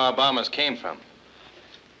to know where our bombers came from.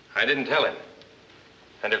 I didn't tell him.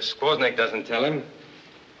 And if Squaznik doesn't tell him,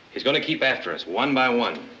 he's going to keep after us, one by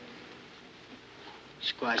one.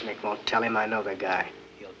 Squaznik won't tell him I know the guy.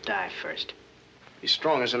 He'll die first. He's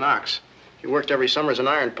strong as an ox. He worked every summer as an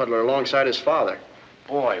iron puddler alongside his father.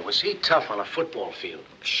 Boy, was he tough on a football field.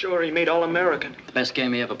 Sure, he made All-American. The best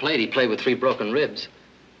game he ever played, he played with 3 broken ribs.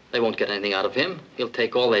 They won't get anything out of him. He'll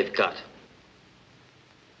take all they've got.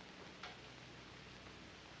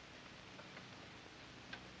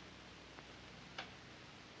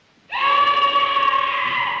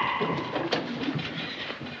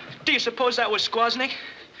 Do you suppose that was Squaznik?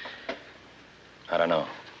 I don't know.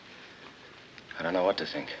 I don't know what to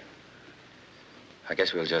think. I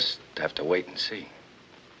guess we'll just have to wait and see.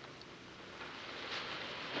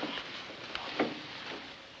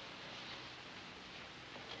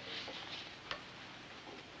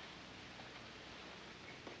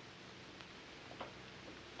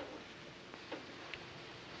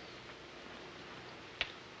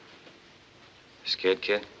 Scared,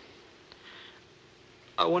 kid?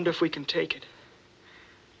 I wonder if we can take it.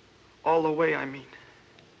 All the way, I mean.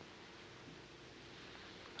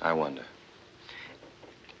 I wonder.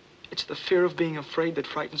 It's the fear of being afraid that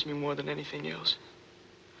frightens me more than anything else.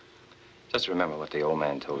 Just remember what the old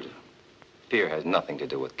man told you. Fear has nothing to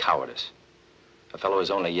do with cowardice. A fellow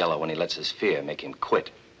is only yellow when he lets his fear make him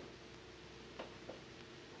quit.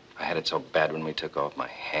 I had it so bad when we took off. My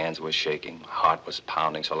hands were shaking. My heart was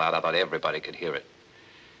pounding so loud I thought everybody could hear it.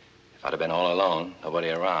 If I'd have been all alone, nobody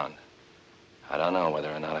around, I don't know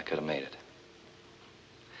whether or not I could have made it.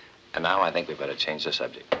 And now I think we better change the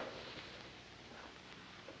subject.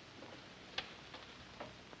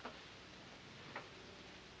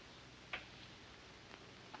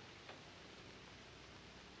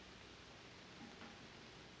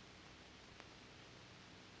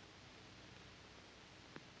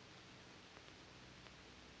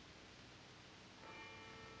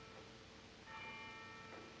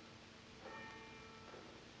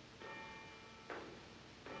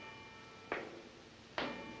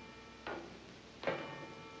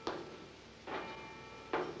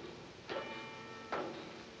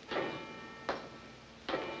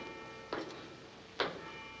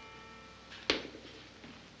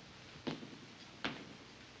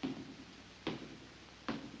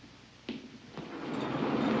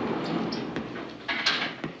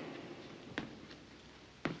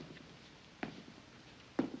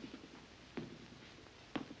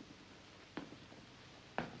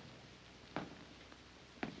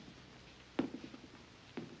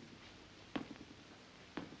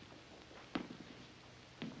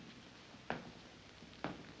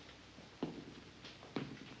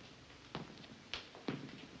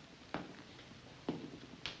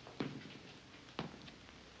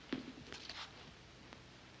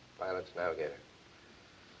 Pilot to navigator.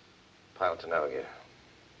 Pilot to navigator.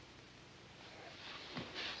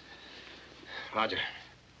 Roger.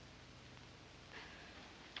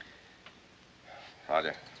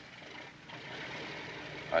 Roger.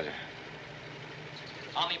 Roger.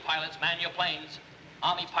 Army pilots, man your planes.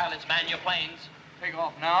 Army pilots, man your planes. Take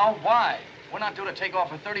off now? Why? We're not due to take off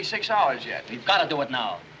for 36 hours yet. We've got to do it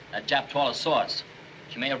now. That Jap trawler saw us.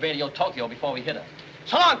 She may have radioed Tokyo before we hit her.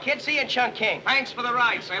 So long, kid. See you in Chungking. Thanks for the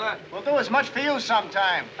ride, sailor. We'll do as much for you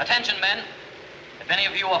sometime. Attention, men. If any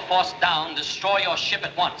of you are forced down, destroy your ship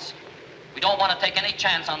at once. We don't want to take any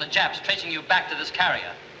chance on the Japs tracing you back to this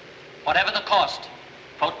carrier. Whatever the cost,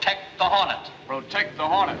 protect the Hornet. Protect the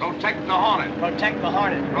Hornet. Protect the Hornet. Protect the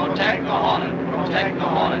Hornet. Protect the Hornet. Protect the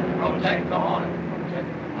Hornet. Protect the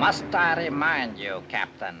Hornet. Must I remind you,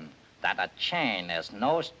 Captain, that a chain is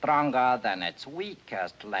no stronger than its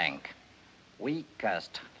weakest link.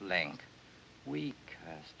 Weakest link.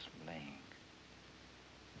 Weakest link.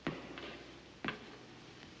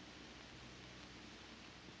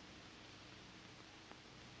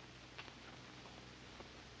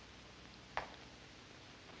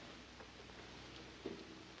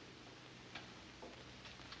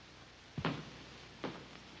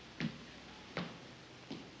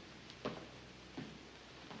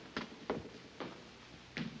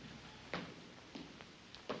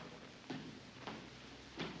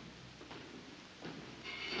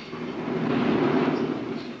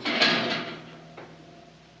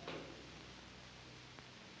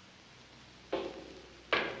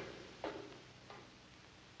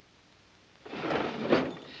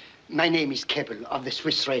 My name is Keppel of the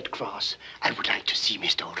Swiss Red Cross. I would like to see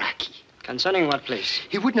Mr. Oraki. Concerning what, please?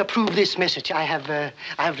 He wouldn't approve this message. I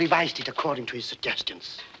have revised it according to his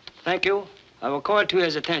suggestions. Thank you. I will call it to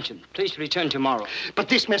his attention. Please return tomorrow. But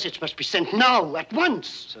this message must be sent now, at once.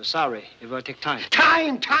 So sorry. It will take time.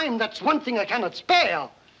 Time! That's one thing I cannot spare.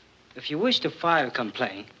 If you wish to file a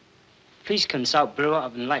complaint, please consult Bureau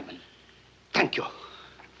of Enlightenment. Thank you.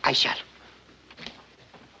 I shall.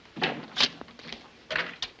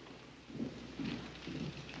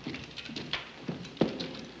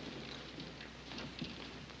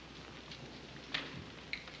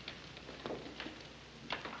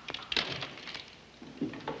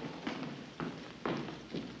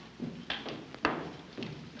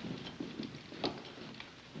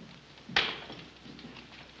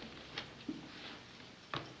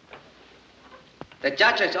 The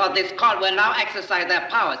judges of this court will now exercise their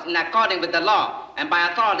powers in accordance with the law and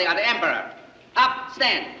by authority of the Emperor. Up,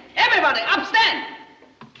 stand. Everybody, up, stand.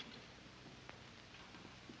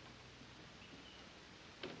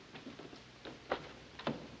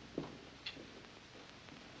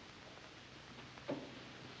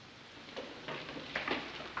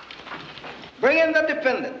 Bring in the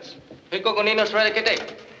defendants.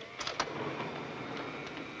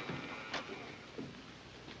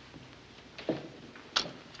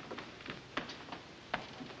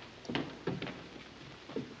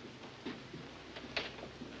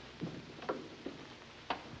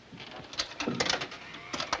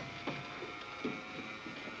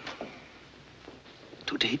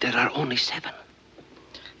 Today there are only 7.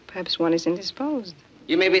 Perhaps one is indisposed.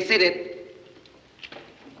 You may be seated.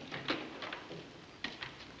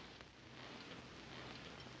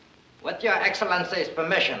 With Your Excellency's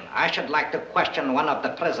permission, I should like to question one of the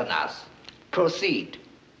prisoners. Proceed.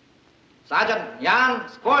 Sergeant Jan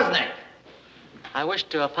Skworznik. I wish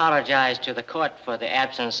to apologize to the court for the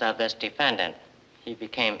absence of this defendant. He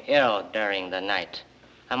became ill during the night.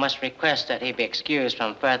 I must request that he be excused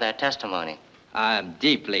from further testimony. I am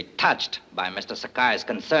deeply touched by Mr. Sakai's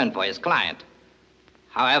concern for his client.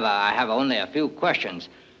 However, I have only a few questions,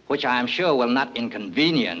 which I am sure will not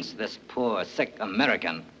inconvenience this poor, sick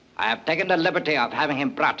American. I have taken the liberty of having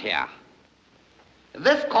him brought here.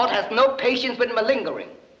 This court has no patience with malingering.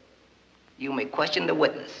 You may question the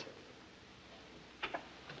witness.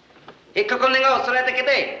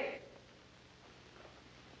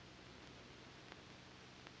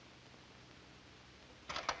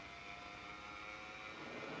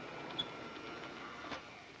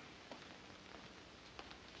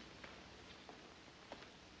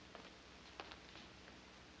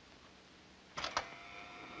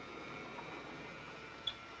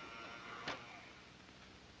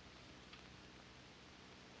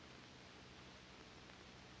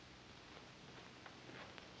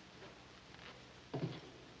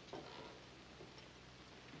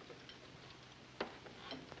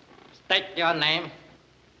 State your name.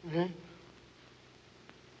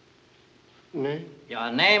 Name?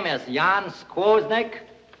 Your name is Jan Skworznik?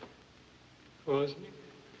 Skworznik?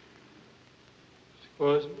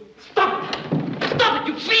 Skworznik? Stop! Stop it,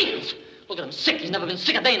 you fiends! Look at him sick. He's never been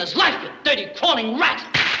sick a day in his life, you dirty, crawling rat.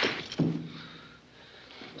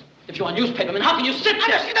 If you are newspapermen, how can you sit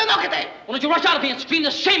there? Why don't you rush out of here and scream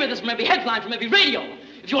the shame of this from every headline, from every radio?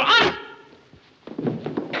 If you are honest...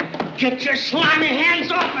 Get your slimy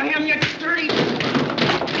hands off of him, you dirty...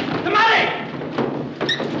 The money!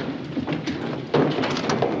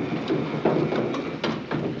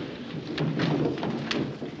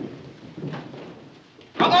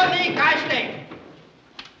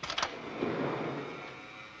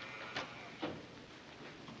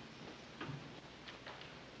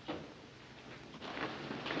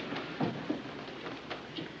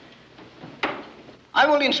 I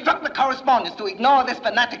will instruct the correspondents to ignore this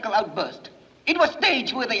fanatical outburst. It was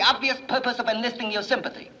staged with the obvious purpose of enlisting your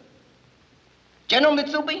sympathy. General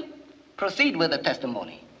Mitsubi, proceed with the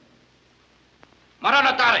testimony.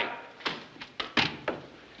 Maranatari.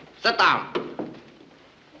 Sit down.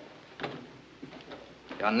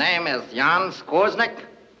 Your name is Jan Skorznik?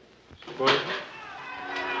 Skorznik?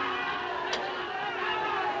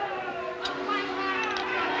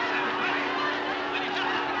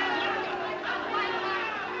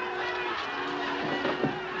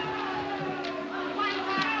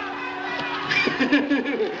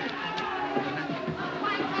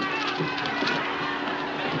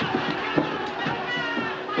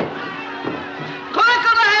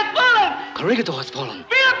 Corregidor has fallen.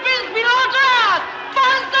 Philippines below us!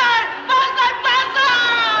 Benson! Benson!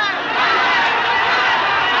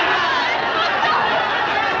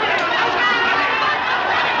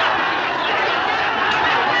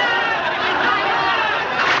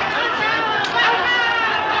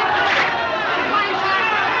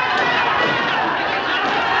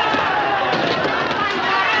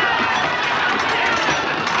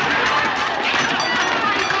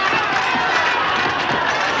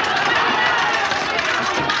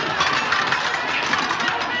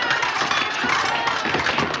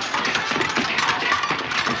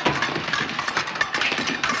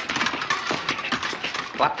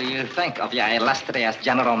 What do you think of your illustrious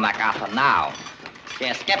General MacArthur now? He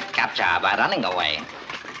escaped capture by running away.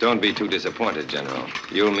 Don't be too disappointed, General.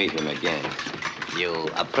 You'll meet him again. You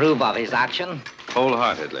approve of his action?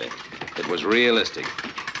 Wholeheartedly. It was realistic.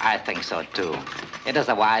 I think so, too. It is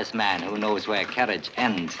a wise man who knows where courage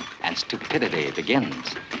ends and stupidity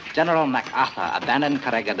begins. General MacArthur abandoned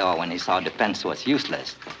Corregidor when he saw defense was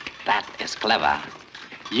useless. That is clever.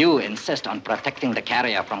 You insist on protecting the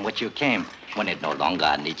carrier from which you came when it no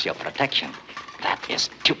longer needs your protection. That is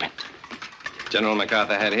stupid. General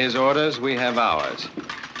MacArthur had his orders, we have ours.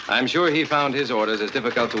 I'm sure he found his orders as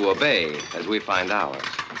difficult to obey as we find ours.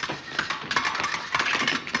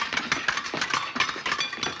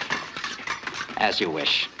 As you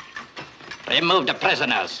wish. Remove the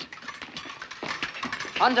prisoners.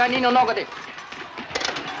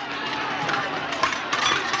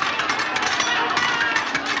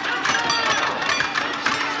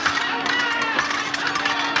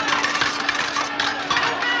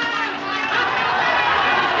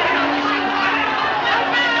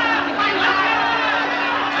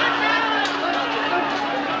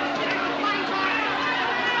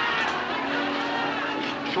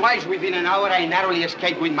 Twice within an hour, I narrowly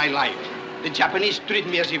escaped with my life. The Japanese treat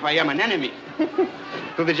me as if I am an enemy.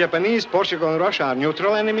 To the Japanese, Portugal and Russia are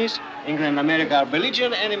neutral enemies. England and America are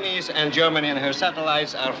belligerent enemies, and Germany and her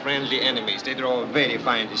satellites are friendly enemies. They draw a very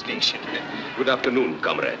fine distinction. Good afternoon,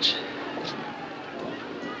 comrades.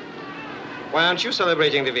 Why aren't you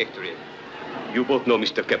celebrating the victory? You both know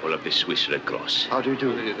Mr. Keppel of the Swiss Red Cross. How do you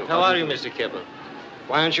do? How are you, Mr. Keppel?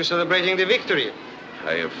 Why aren't you celebrating the victory?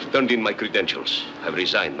 I have turned in my credentials. I've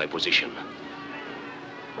resigned my position.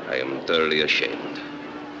 I am thoroughly ashamed.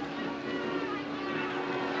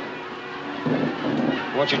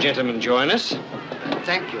 Won't you gentlemen join us?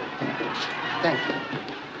 Thank you. Thank you.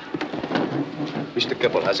 Mr.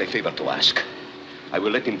 Keppel has a favor to ask. I will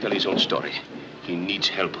let him tell his own story. He needs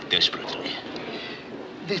help desperately.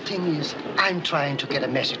 The thing is, I'm trying to get a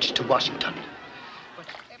message to Washington.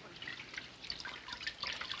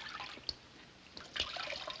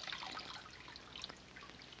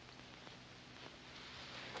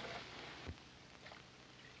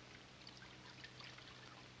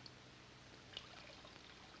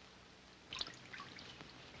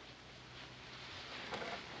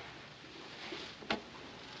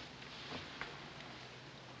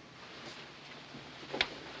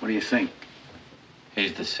 What do you think?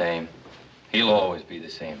 He's the same. He'll always be the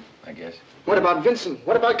same, I guess. What about Vincent?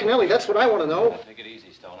 What about Kennelly? That's what I want to know. Take it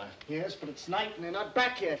easy, Stoner. Yes, but it's night and they're not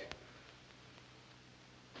back yet.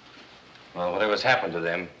 Well, whatever's happened to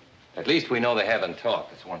them, at least we know they haven't talked.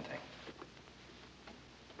 That's one thing.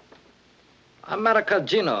 America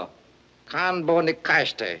Gino. Can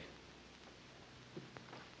Bonikaste.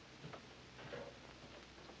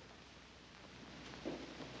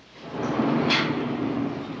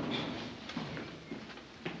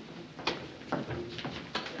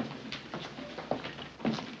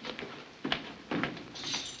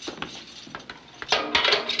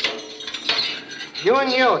 You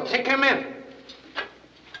and you, take him in.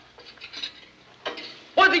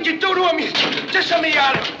 What did you do to him? Just let me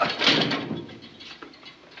out.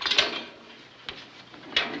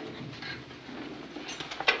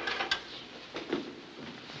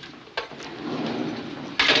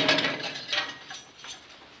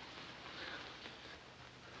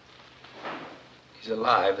 He's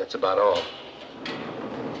alive, that's about all.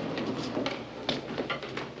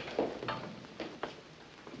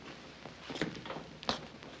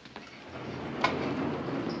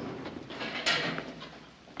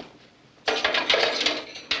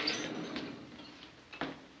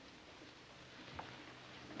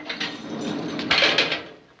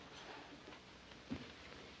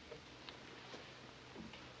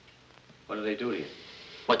 What did they do to you?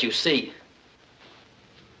 What you see.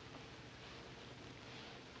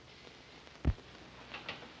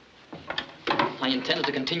 I intended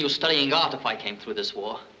to continue studying art if I came through this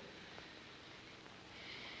war.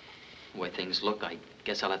 The way things look, I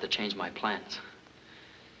guess I'll have to change my plans.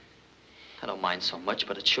 I don't mind so much,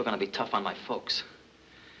 but it's sure gonna be tough on my folks.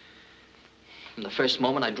 From the first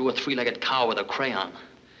moment, I drew a three-legged cow with a crayon.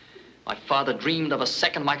 My father dreamed of a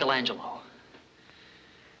second Michelangelo.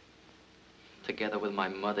 Together with my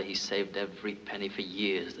mother, he saved every penny for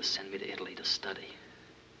years to send me to Italy to study.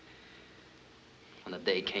 When the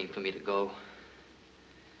day came for me to go,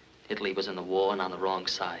 Italy was in the war and on the wrong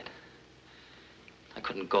side. I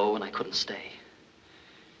couldn't go and I couldn't stay.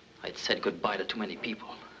 I'd said goodbye to too many people.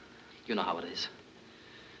 You know how it is.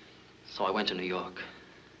 So I went to New York.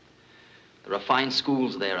 There are fine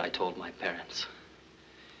schools there, I told my parents.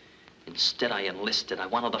 Instead, I enlisted. I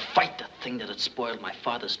wanted to fight the thing that had spoiled my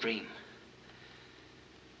father's dream.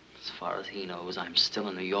 As far as he knows, I'm still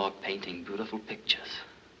in New York painting beautiful pictures.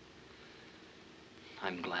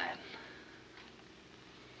 I'm glad.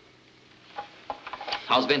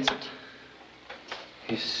 How's Vincent?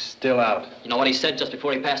 He's still out. You know what he said just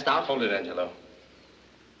before he passed out? Hold it, Angelo.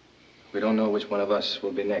 We don't know which one of us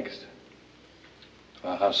will be next.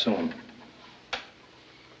 Or how soon.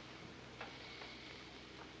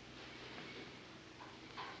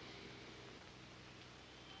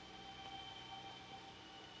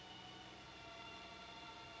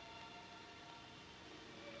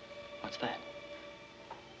 What's that?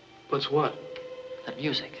 What's what? That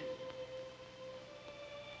music.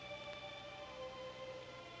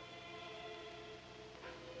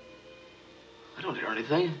 I don't hear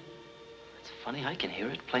anything. It's funny, I can hear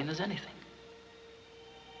it plain as anything.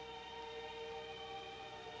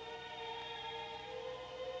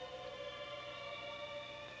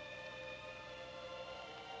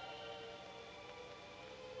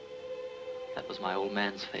 That was my old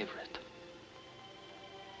man's favorite.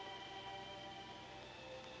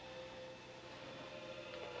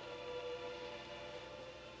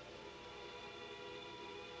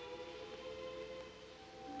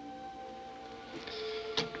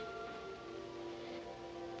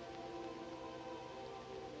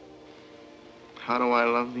 How do I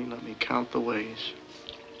love thee? Let me count the ways.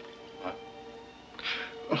 What?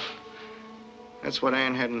 Oh, that's what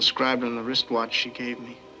Anne had inscribed on the wristwatch she gave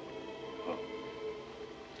me. Oh.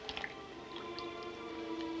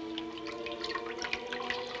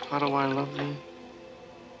 How do I love thee?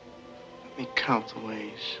 Let me count the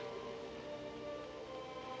ways.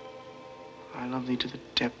 I love thee to the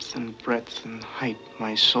depth and breadth and height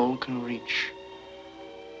my soul can reach,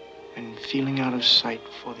 and feeling out of sight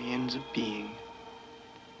for the ends of being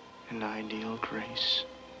and ideal grace.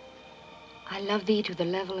 I love thee to the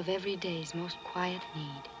level of every day's most quiet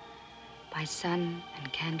need, by sun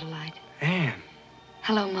and candlelight. Anne.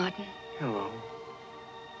 Hello, Martin. Hello.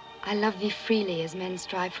 I love thee freely as men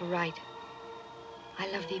strive for right. I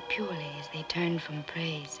love thee purely as they turn from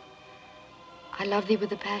praise. I love thee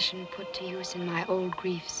with a passion put to use in my old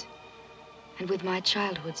griefs, and with my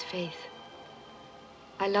childhood's faith.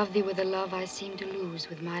 I love thee with a love I seem to lose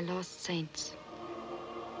with my lost saints.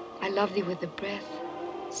 I love thee with the breath,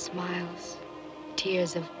 smiles,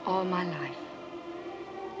 tears of all my life.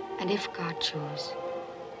 And if God choose,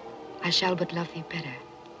 I shall but love thee better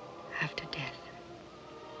after death.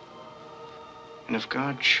 And if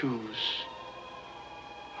God choose,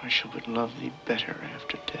 I shall but love thee better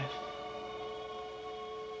after death.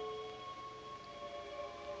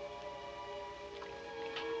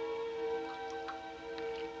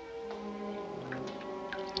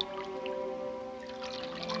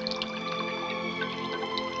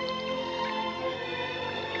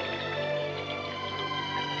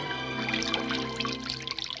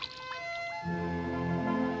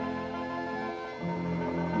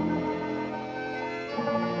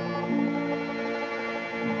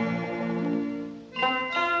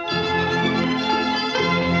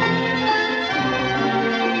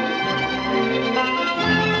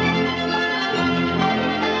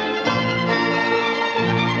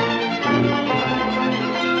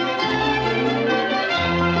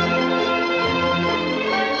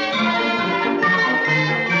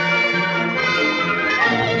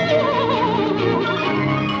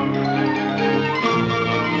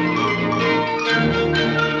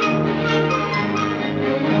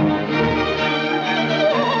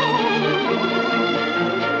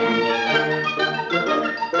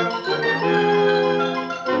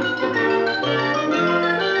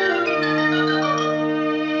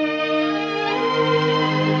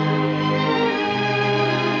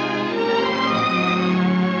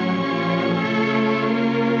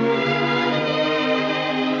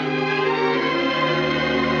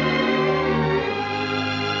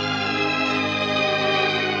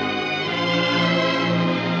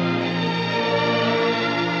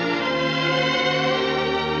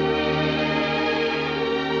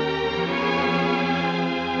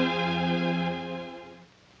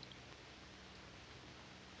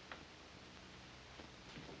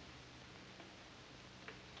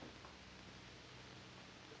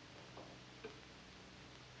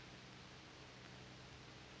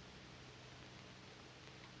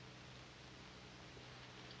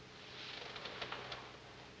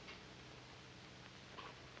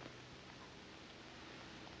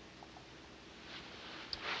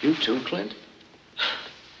 You too, Clint?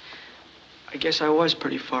 I guess I was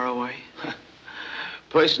pretty far away.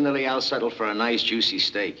 Personally, I'll settle for a nice, juicy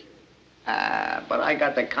steak. But I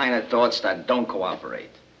got the kind of thoughts that don't cooperate.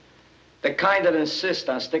 The kind that insist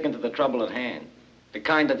on sticking to the trouble at hand. The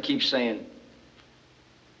kind that keeps saying,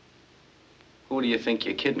 who do you think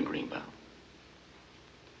you're kidding, Greenbaum?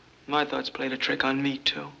 My thoughts played a trick on me,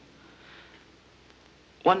 too.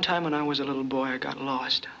 One time when I was a little boy, I got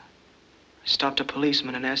lost. I stopped a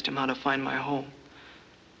policeman and asked him how to find my home.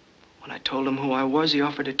 When I told him who I was, he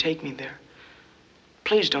offered to take me there.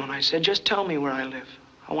 Please don't, I said. Just tell me where I live.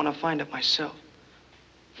 I want to find it myself.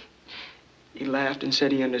 He laughed and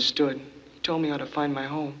said he understood. He told me how to find my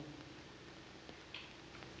home.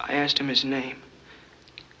 I asked him his name.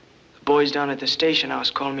 The boys down at the station house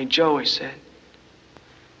called me Joe, he said.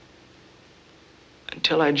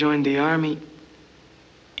 Until I joined the army,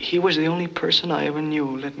 he was the only person I ever knew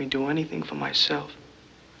who let me do anything for myself.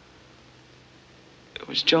 It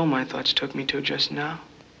was Joe my thoughts took me to just now.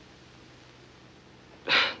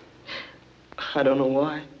 I don't know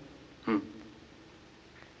why.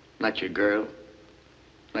 Not your girl,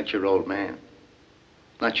 not your old man,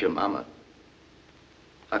 not your mama.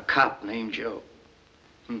 A cop named Joe.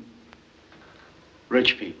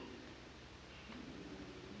 Rich people.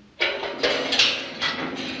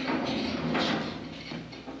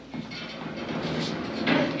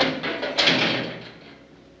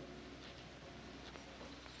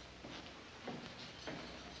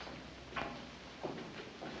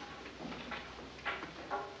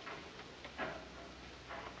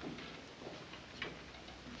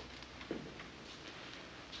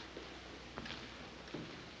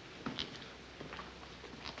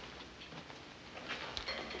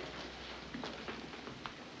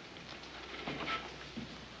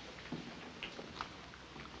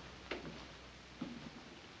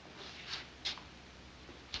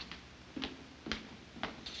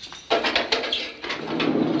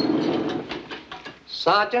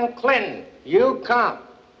 Sergeant Clinton, you come.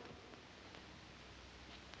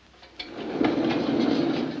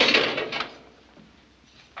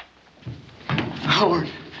 Howard.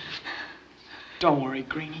 Don't worry,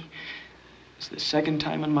 Greenie. It's the second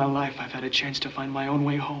time in my life I've had a chance to find my own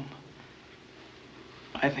way home.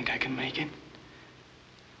 I think I can make it.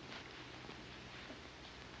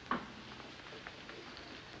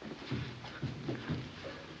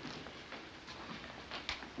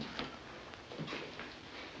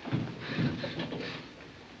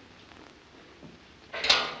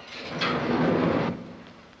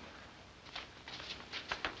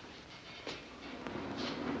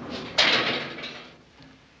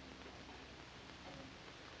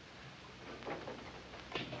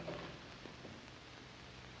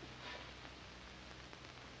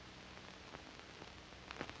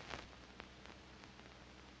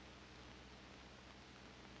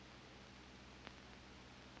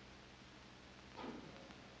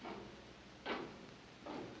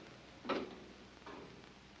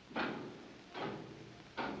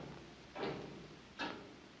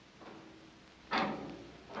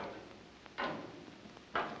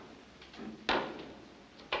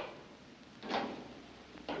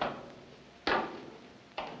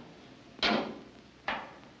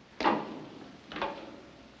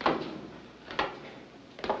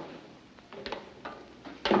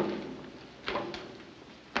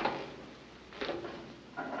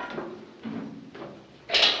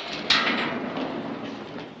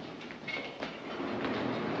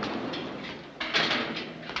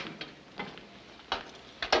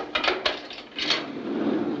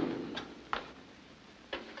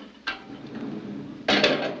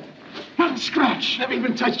 Scratch. Never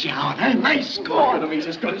even touched you, Howard. Hey, nice score. He's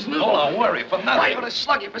as good as new. Oh, don't worry, for nothing. I'm gonna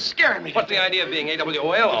slug you for scaring me. What's the idea of being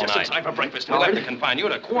AWOL all Just in night? time for breakfast, We'll have Howard. to confine you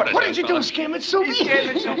to quarters. What did you do, scare Mitsubi? He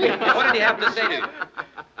scared Mitsubi. What did he happen to say to you?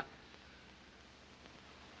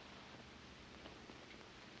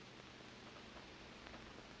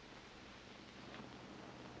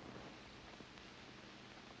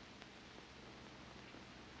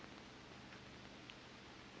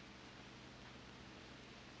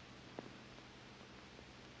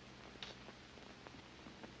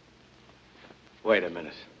 Wait a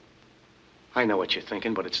minute. I know what you're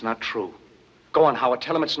thinking, but it's not true. Go on, Howard.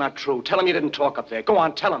 Tell him it's not true. Tell him you didn't talk up there. Go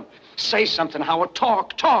on, tell him. Say something, Howard.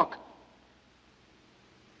 Talk, talk.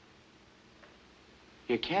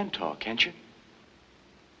 You can talk, can't you?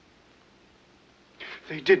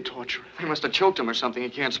 They did torture him. They must have choked him or something. He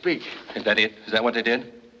can't speak. Is that it? Is that what they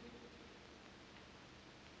did?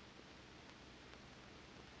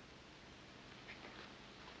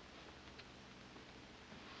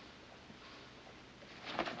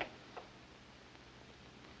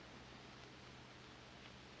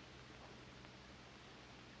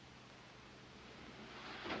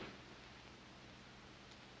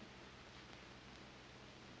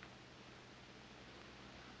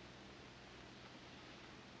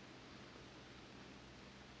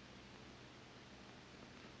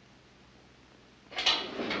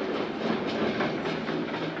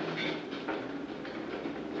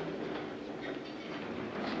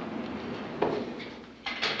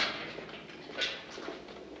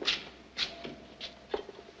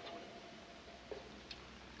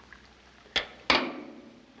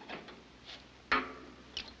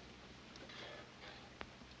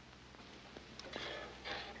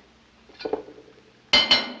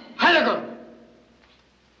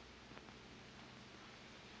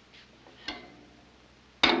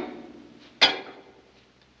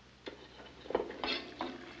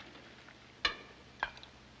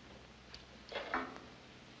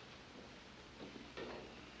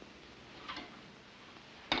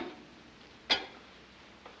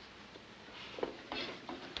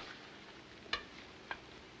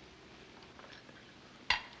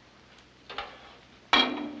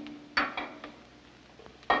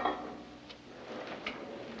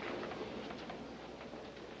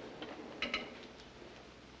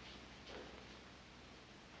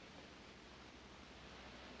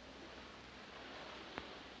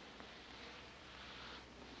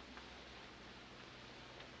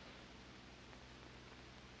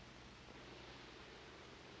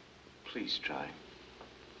 Please try.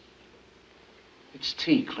 It's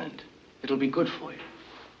tea, Clint. It'll be good for you.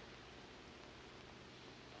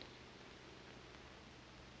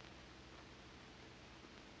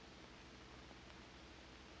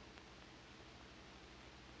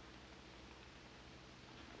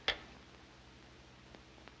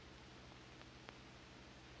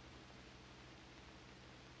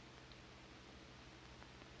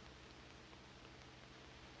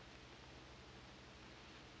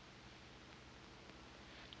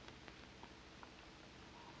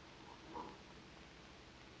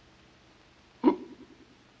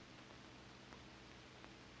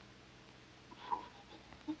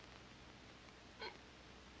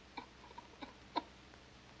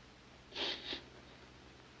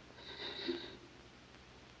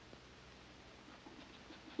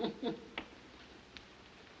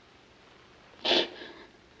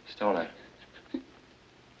 Stoner.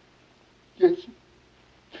 Yes.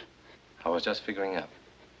 I was just figuring out.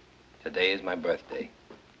 Today is my birthday.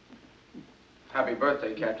 Happy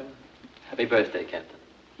birthday, Captain. Happy birthday, Captain.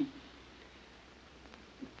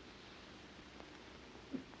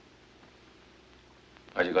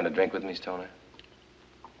 Are you going to drink with me, Stoner?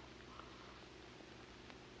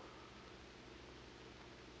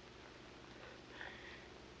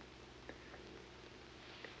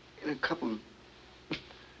 In a cup of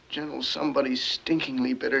General Somebody's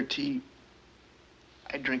stinkingly bitter tea,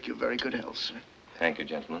 I drink you very good health, sir. Thank you,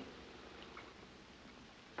 gentlemen.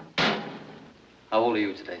 How old are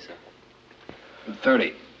you today, sir? I'm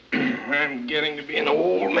 30. I'm getting to be an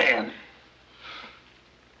old man.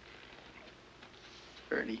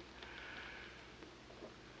 30.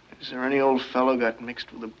 Is there any old fellow got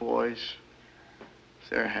mixed with the boys? If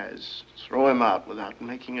there has, throw him out without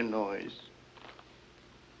making a noise.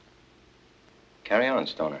 Carry on,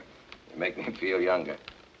 Stoner. You make me feel younger.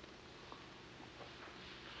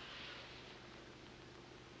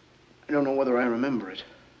 I don't know whether I remember it.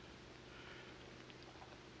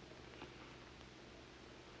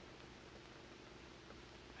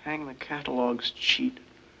 Hang the catalogs cheat,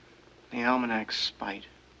 the almanac's spite.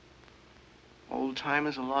 Old time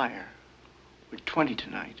is a liar. We're 20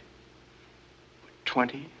 tonight. We're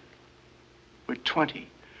 20. We're 20.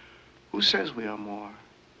 Who says we are more?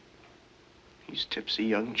 These tipsy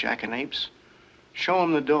young jackanapes. Show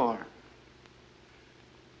 'em the door.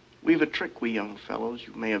 We've a trick, we young fellows,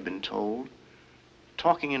 you may have been told.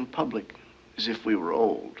 Talking in public as if we were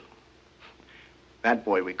old. That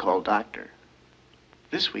boy we call doctor.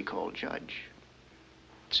 This we call judge.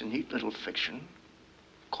 It's a neat little fiction.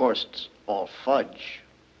 Of course, it's all fudge.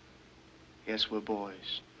 Yes, we're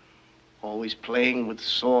boys. Always playing with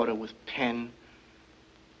sword or with pen.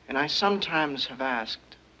 And I sometimes have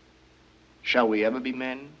asked, shall we ever be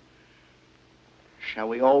men? Shall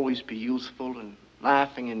we always be youthful and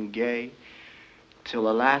laughing and gay till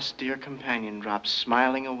the last dear companion drops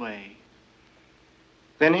smiling away?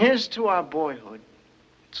 Then here's to our boyhood.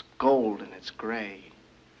 It's gold and it's gray.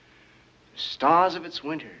 The stars of its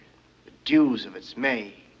winter, the dews of its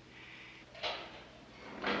May.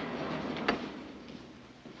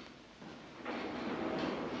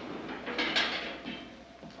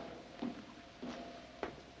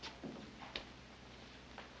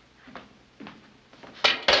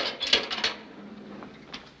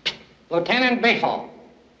 Lieutenant Beal.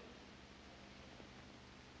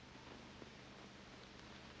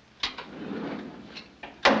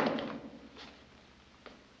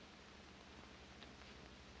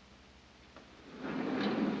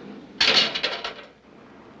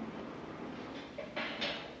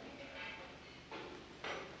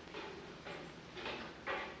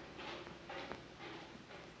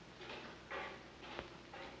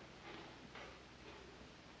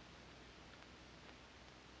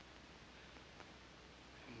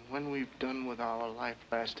 When we've done with our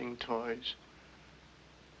life-lasting toys,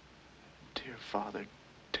 dear Father,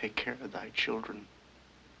 take care of thy children,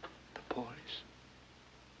 the boys.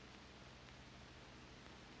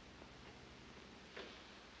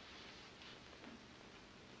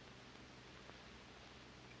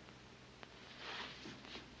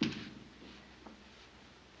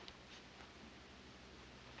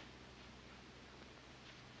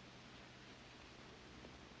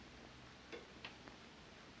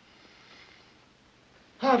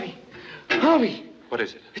 Harvey! What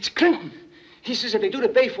is it? It's Clinton. He says if they do to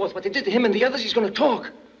Bayforth what they did to him and the others, he's going to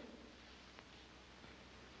talk.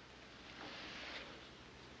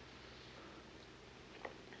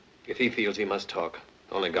 If he feels he must talk,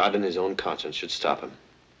 only God and his own conscience should stop him.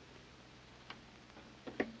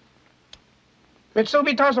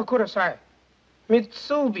 Mitsubi tazo kudasai.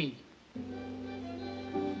 Mitsubi.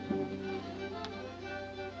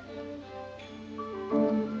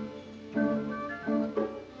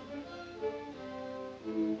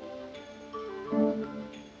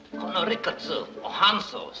 Rikutsu,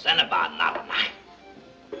 Ohansu, Seneba, Naranai.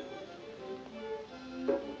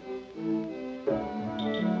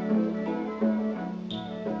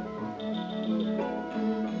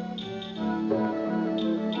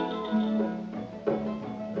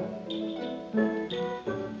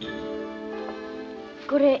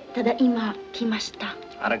 Kore, tadaima kimashita.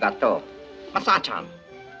 Arigato. Masa-chan.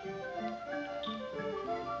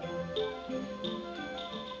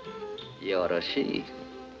 Yoroshi.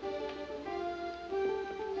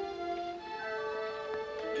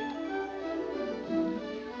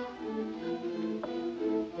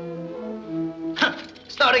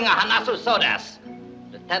 Storing a Hanasu Sodas.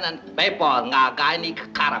 Lieutenant Baseball nga Gaini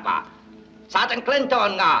Kakaraba. Sergeant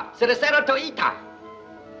Clinton nga Sirisero Toita.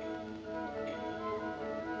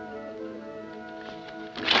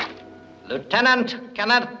 Lieutenant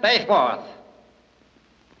Kenneth Bayforth.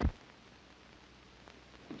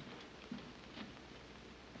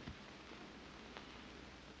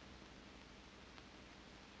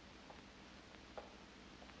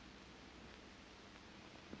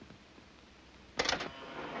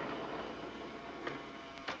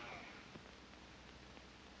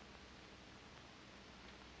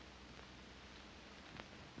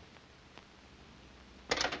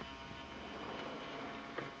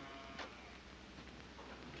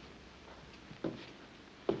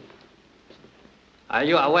 Are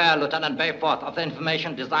you aware, Lieutenant Bayforth, of the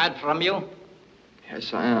information desired from you?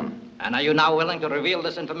 Yes, I am. And are you now willing to reveal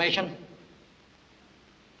this information?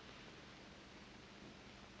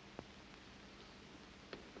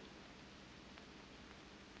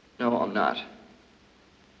 No, I'm not.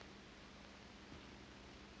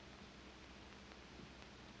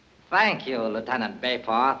 Thank you, Lieutenant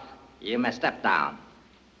Bayforth. You may step down.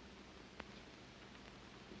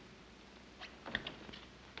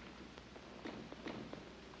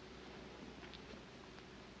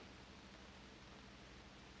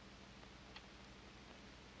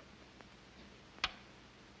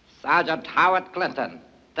 Sergeant Howard Clinton,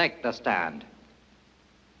 take the stand.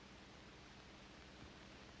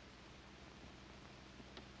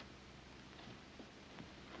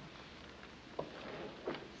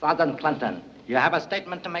 Sergeant Clinton, you have a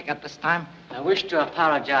statement to make at this time? I wish to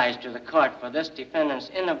apologize to the court for this defendant's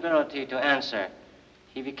inability to answer.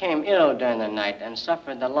 He became ill during the night and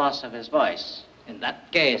suffered the loss of his voice. In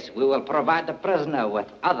that case, we will provide the prisoner with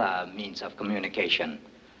other means of communication.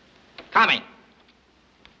 Coming.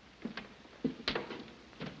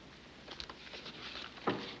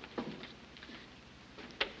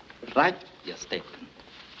 Write your statement.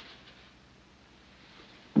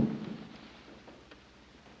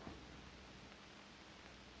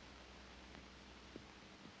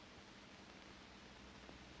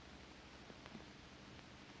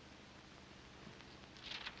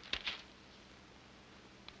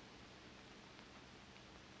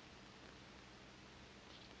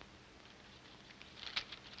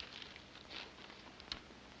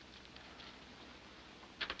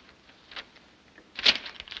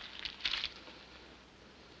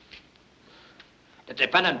 The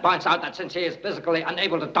defendant points out that since he is physically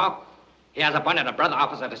unable to talk, he has appointed a brother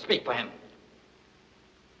officer to speak for him.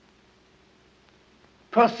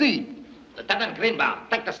 Proceed. Lieutenant Greenbaum,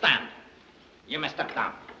 take the stand. You may step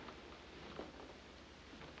down.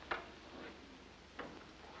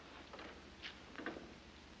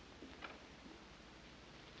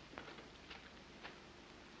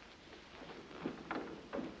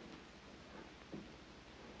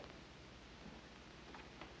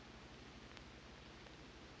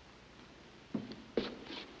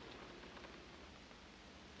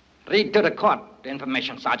 Read to the court the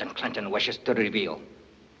information Sergeant Clinton wishes to reveal.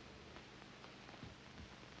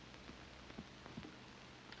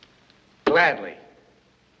 Gladly.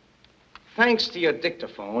 Thanks to your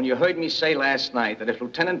dictaphone, you heard me say last night that if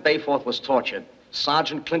Lieutenant Bayforth was tortured,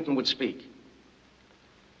 Sergeant Clinton would speak.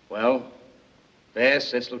 Well, there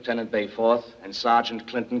sits Lieutenant Bayforth, and Sergeant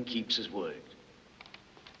Clinton keeps his word.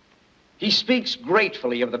 He speaks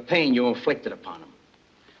gratefully of the pain you inflicted upon him.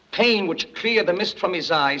 Pain which cleared the mist from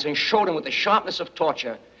his eyes and showed him with the sharpness of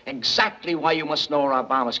torture exactly why you must know where our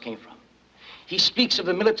bombers came from. He speaks of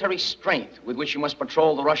the military strength with which you must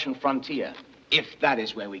patrol the Russian frontier, if that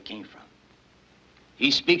is where we came from.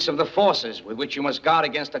 He speaks of the forces with which you must guard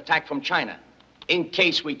against attack from China, in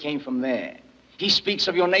case we came from there. He speaks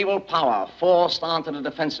of your naval power forced onto the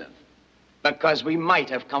defensive, because we might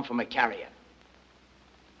have come from a carrier.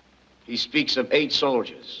 He speaks of 8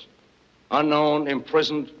 soldiers, unknown,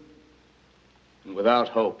 imprisoned, and without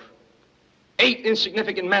hope. 8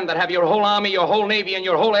 insignificant men that have your whole army, your whole navy, and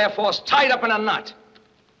your whole air force tied up in a knot.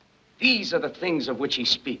 These are the things of which he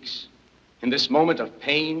speaks. in this moment of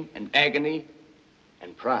pain and agony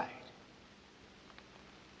and pride.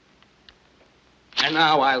 And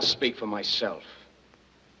now I'll speak for myself.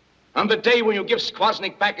 On the day when you give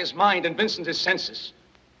Squaznik back his mind and Vincent his senses,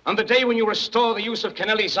 on the day when you restore the use of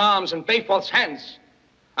Kennelly's arms and Bayforth's hands,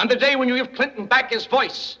 on the day when you give Clinton back his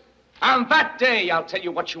voice, on that day I'll tell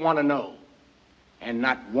you what you want to know. And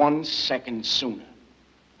not 1 second sooner.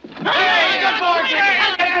 Hey, good boy, Jimmy!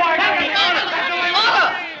 Good boy, Jimmy!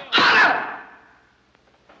 Order!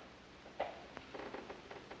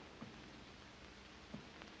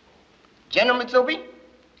 General Mitsubi,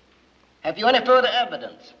 have you any further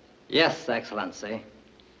evidence? Yes, Excellency.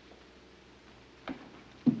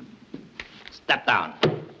 Step down.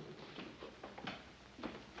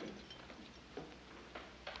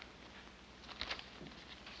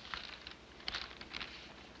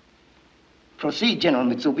 Proceed, General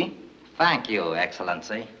Mitsubi. Thank you,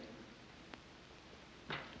 Excellency.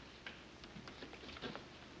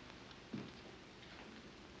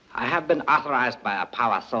 I have been authorized by a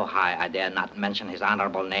power so high I dare not mention his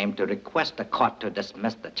honorable name to request the court to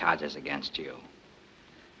dismiss the charges against you.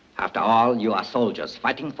 After all, you are soldiers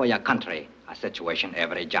fighting for your country, a situation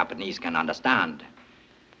every Japanese can understand.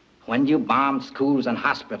 When you bombed schools and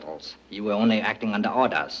hospitals, you were only acting under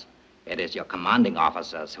orders. It is your commanding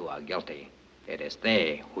officers who are guilty. It is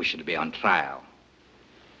they who should be on trial.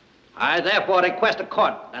 I therefore request the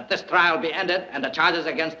court that this trial be ended and the charges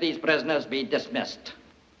against these prisoners be dismissed.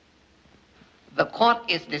 The court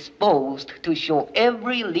is disposed to show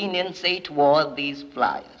every leniency toward these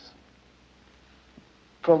flyers,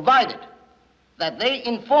 provided that they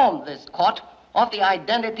inform this court of the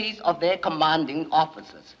identities of their commanding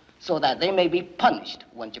officers, so that they may be punished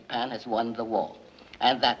when Japan has won the war,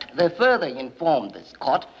 and that they further inform this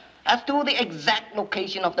court as to the exact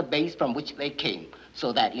location of the base from which they came,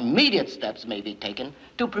 so that immediate steps may be taken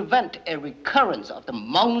to prevent a recurrence of the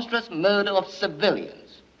monstrous murder of civilians.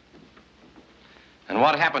 And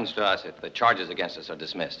what happens to us if the charges against us are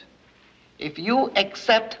dismissed? If you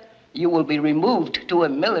accept, you will be removed to a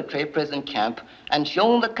military prison camp and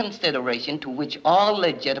shown the consideration to which all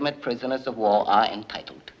legitimate prisoners of war are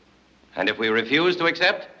entitled. And if we refuse to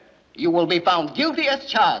accept? You will be found guilty as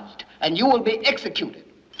charged, and you will be executed.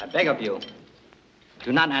 I beg of you,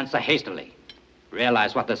 do not answer hastily.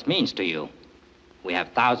 Realize what this means to you. We have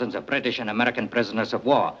thousands of British and American prisoners of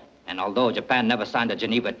war, and although Japan never signed the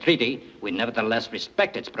Geneva Treaty, we nevertheless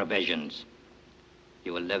respect its provisions.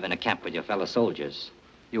 You will live in a camp with your fellow soldiers.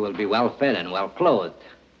 You will be well fed and well clothed.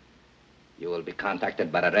 You will be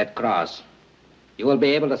contacted by the Red Cross. You will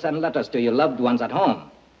be able to send letters to your loved ones at home.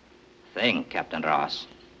 Think, Captain Ross,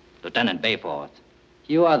 Lieutenant Bayforth,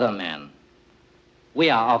 you are the men. We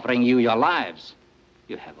are offering you your lives.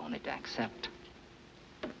 You have only to accept.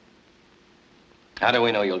 How do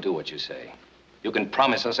we know you'll do what you say? You can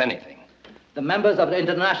promise us anything. The members of the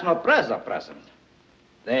international press are present.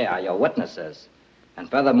 They are your witnesses. And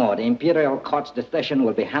furthermore, the imperial court's decision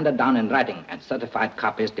will be handed down in writing and certified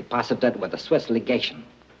copies deposited with the Swiss legation.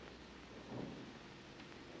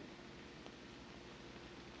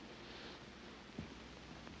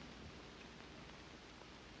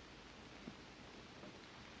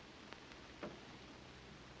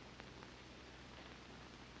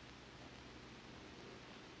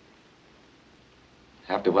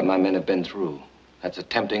 After what my men have been through, that's a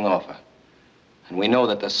tempting offer. And we know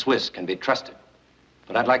that the Swiss can be trusted.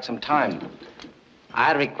 But I'd like some time.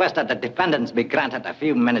 I request that the defendants be granted a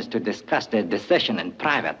few minutes to discuss their decision in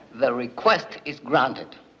private. The request is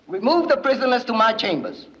granted. Remove the prisoners to my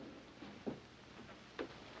chambers.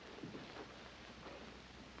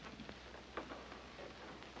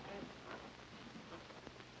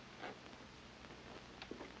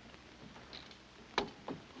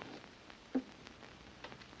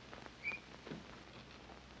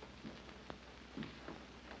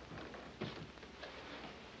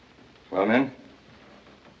 Well, men,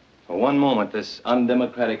 for one moment, this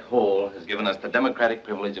undemocratic whole has given us the democratic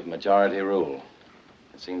privilege of majority rule.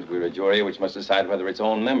 It seems we're a jury which must decide whether its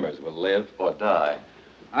own members will live or die.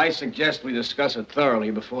 I suggest we discuss it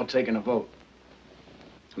thoroughly before taking a vote.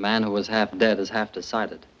 A man who is half dead is half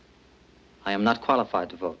decided. I am not qualified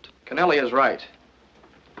to vote. Kennelly is right.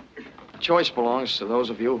 The choice belongs to those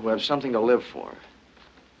of you who have something to live for.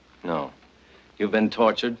 No. You've been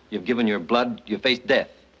tortured, you've given your blood, you faced death,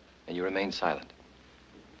 and you remain silent.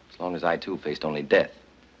 As long as I, too, faced only death,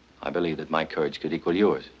 I believe that my courage could equal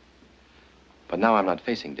yours. But now I'm not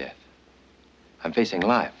facing death. I'm facing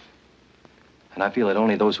life. And I feel that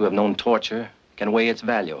only those who have known torture can weigh its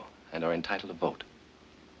value and are entitled to vote.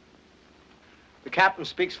 The captain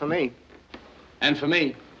speaks for me. And for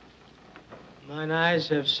me. Mine eyes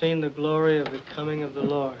have seen the glory of the coming of the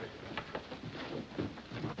Lord.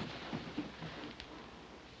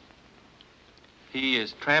 He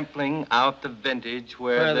is trampling out the vintage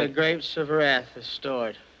Where the grapes of wrath is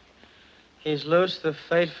stored. He's loosed the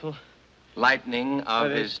fateful lightning of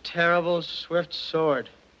with his terrible swift sword.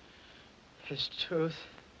 His truth.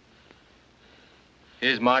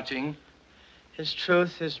 His marching. His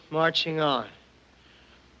truth is marching on.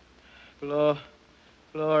 Glory.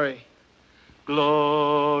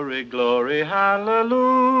 Glory, glory, hallelujah.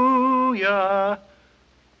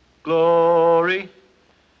 Glory.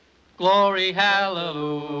 Glory, hallelujah.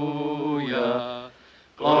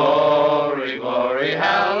 Glory, glory,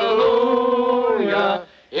 hallelujah.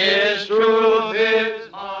 His truth is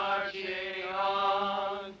marching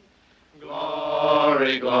on.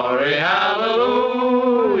 Glory, glory,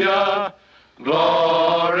 hallelujah.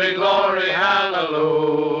 Glory, glory,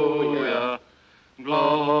 hallelujah.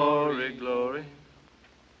 Glory, glory.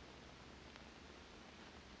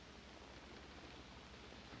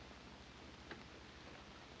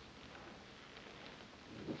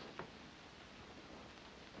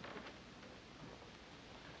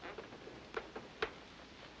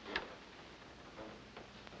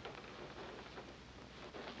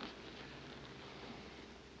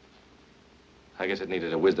 I guess it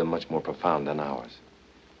needed a wisdom much more profound than ours.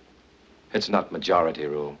 It's not majority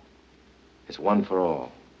rule. It's one for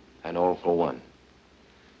all, and all for one.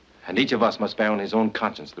 And each of us must bear on his own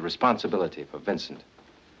conscience the responsibility for Vincent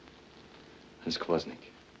and Squadron.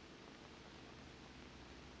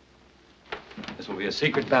 This will be a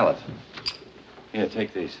secret ballot. Here,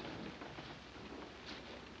 take these.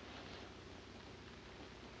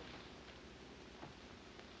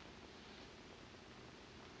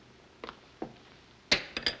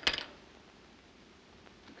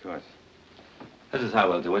 Of course. This is how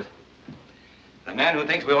we'll do it. The man who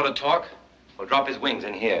thinks we ought to talk will drop his wings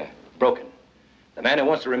in here, broken. The man who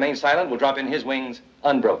wants to remain silent will drop in his wings,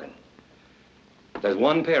 unbroken. There's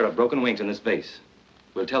one pair of broken wings in this vase.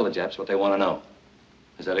 We'll tell the Japs what they want to know.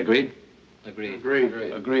 Is that agreed? Agreed.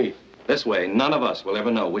 Agreed. This way, none of us will ever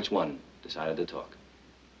know which one decided to talk.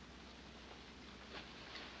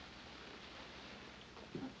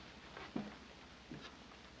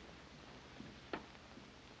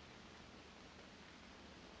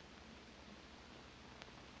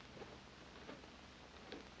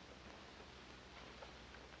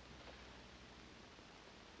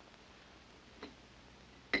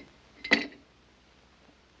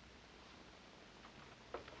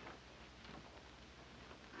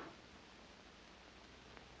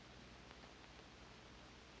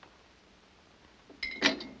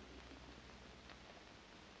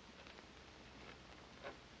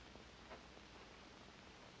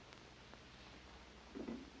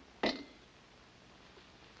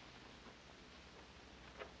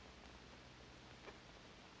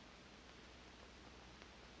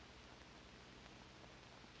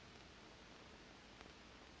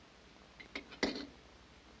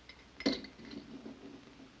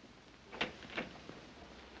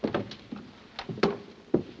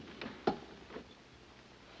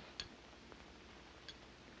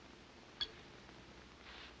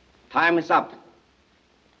 Time is up.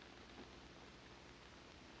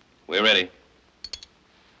 We're ready.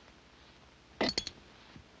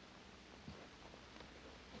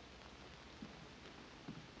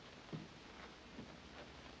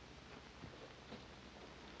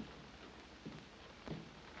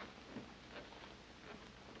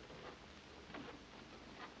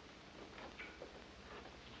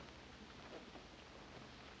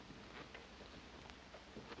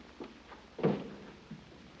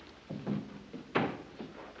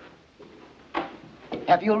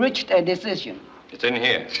 Have you reached a decision? It's in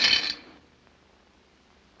here.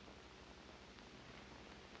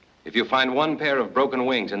 If you find one pair of broken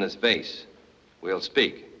wings in this vase, we'll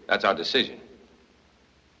speak. That's our decision.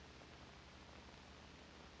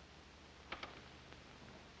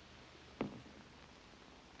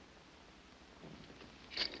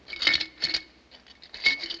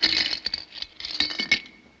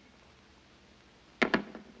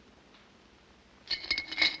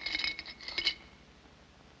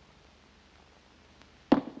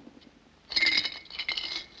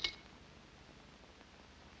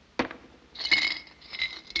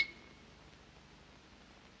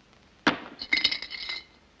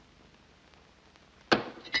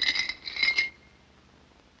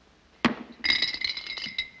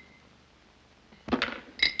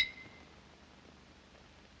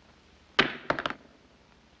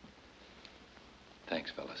 Thanks,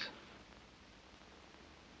 fellas.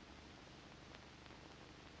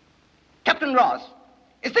 Captain Ross,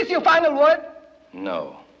 is this your final word?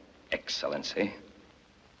 No, Excellency.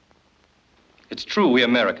 It's true we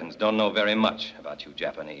Americans don't know very much about you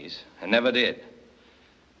Japanese, and never did.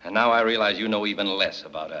 And now I realize you know even less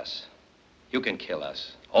about us. You can kill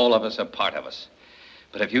us. All of us are part of us.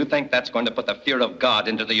 But if you think that's going to put the fear of God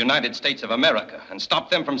into the United States of America and stop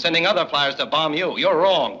them from sending other flyers to bomb you, you're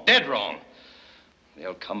wrong, dead wrong.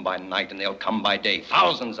 They'll come by night and they'll come by day,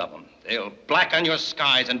 thousands of them. They'll blacken your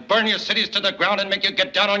skies and burn your cities to the ground and make you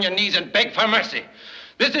get down on your knees and beg for mercy.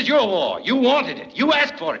 This is your war. You wanted it. You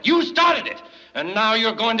asked for it. You started it. And now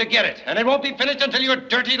you're going to get it. And it won't be finished until your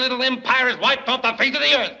dirty little empire is wiped off the face of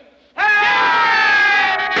the earth.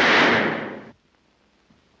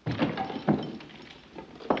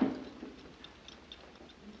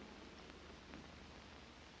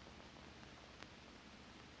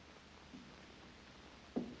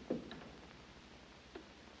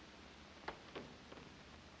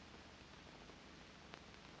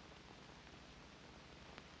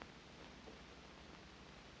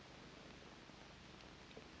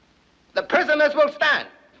 The prisoners will stand.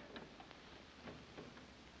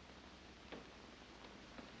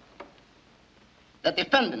 The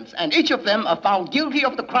defendants, and each of them, are found guilty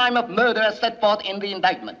of the crime of murder as set forth in the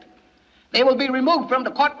indictment. They will be removed from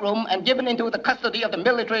the courtroom and given into the custody of the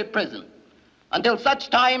military prison until such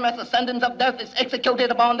time as the sentence of death is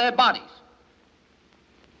executed upon their bodies.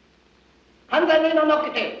 Hanza ni no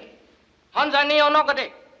nokete. Hanza ni no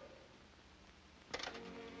nokete.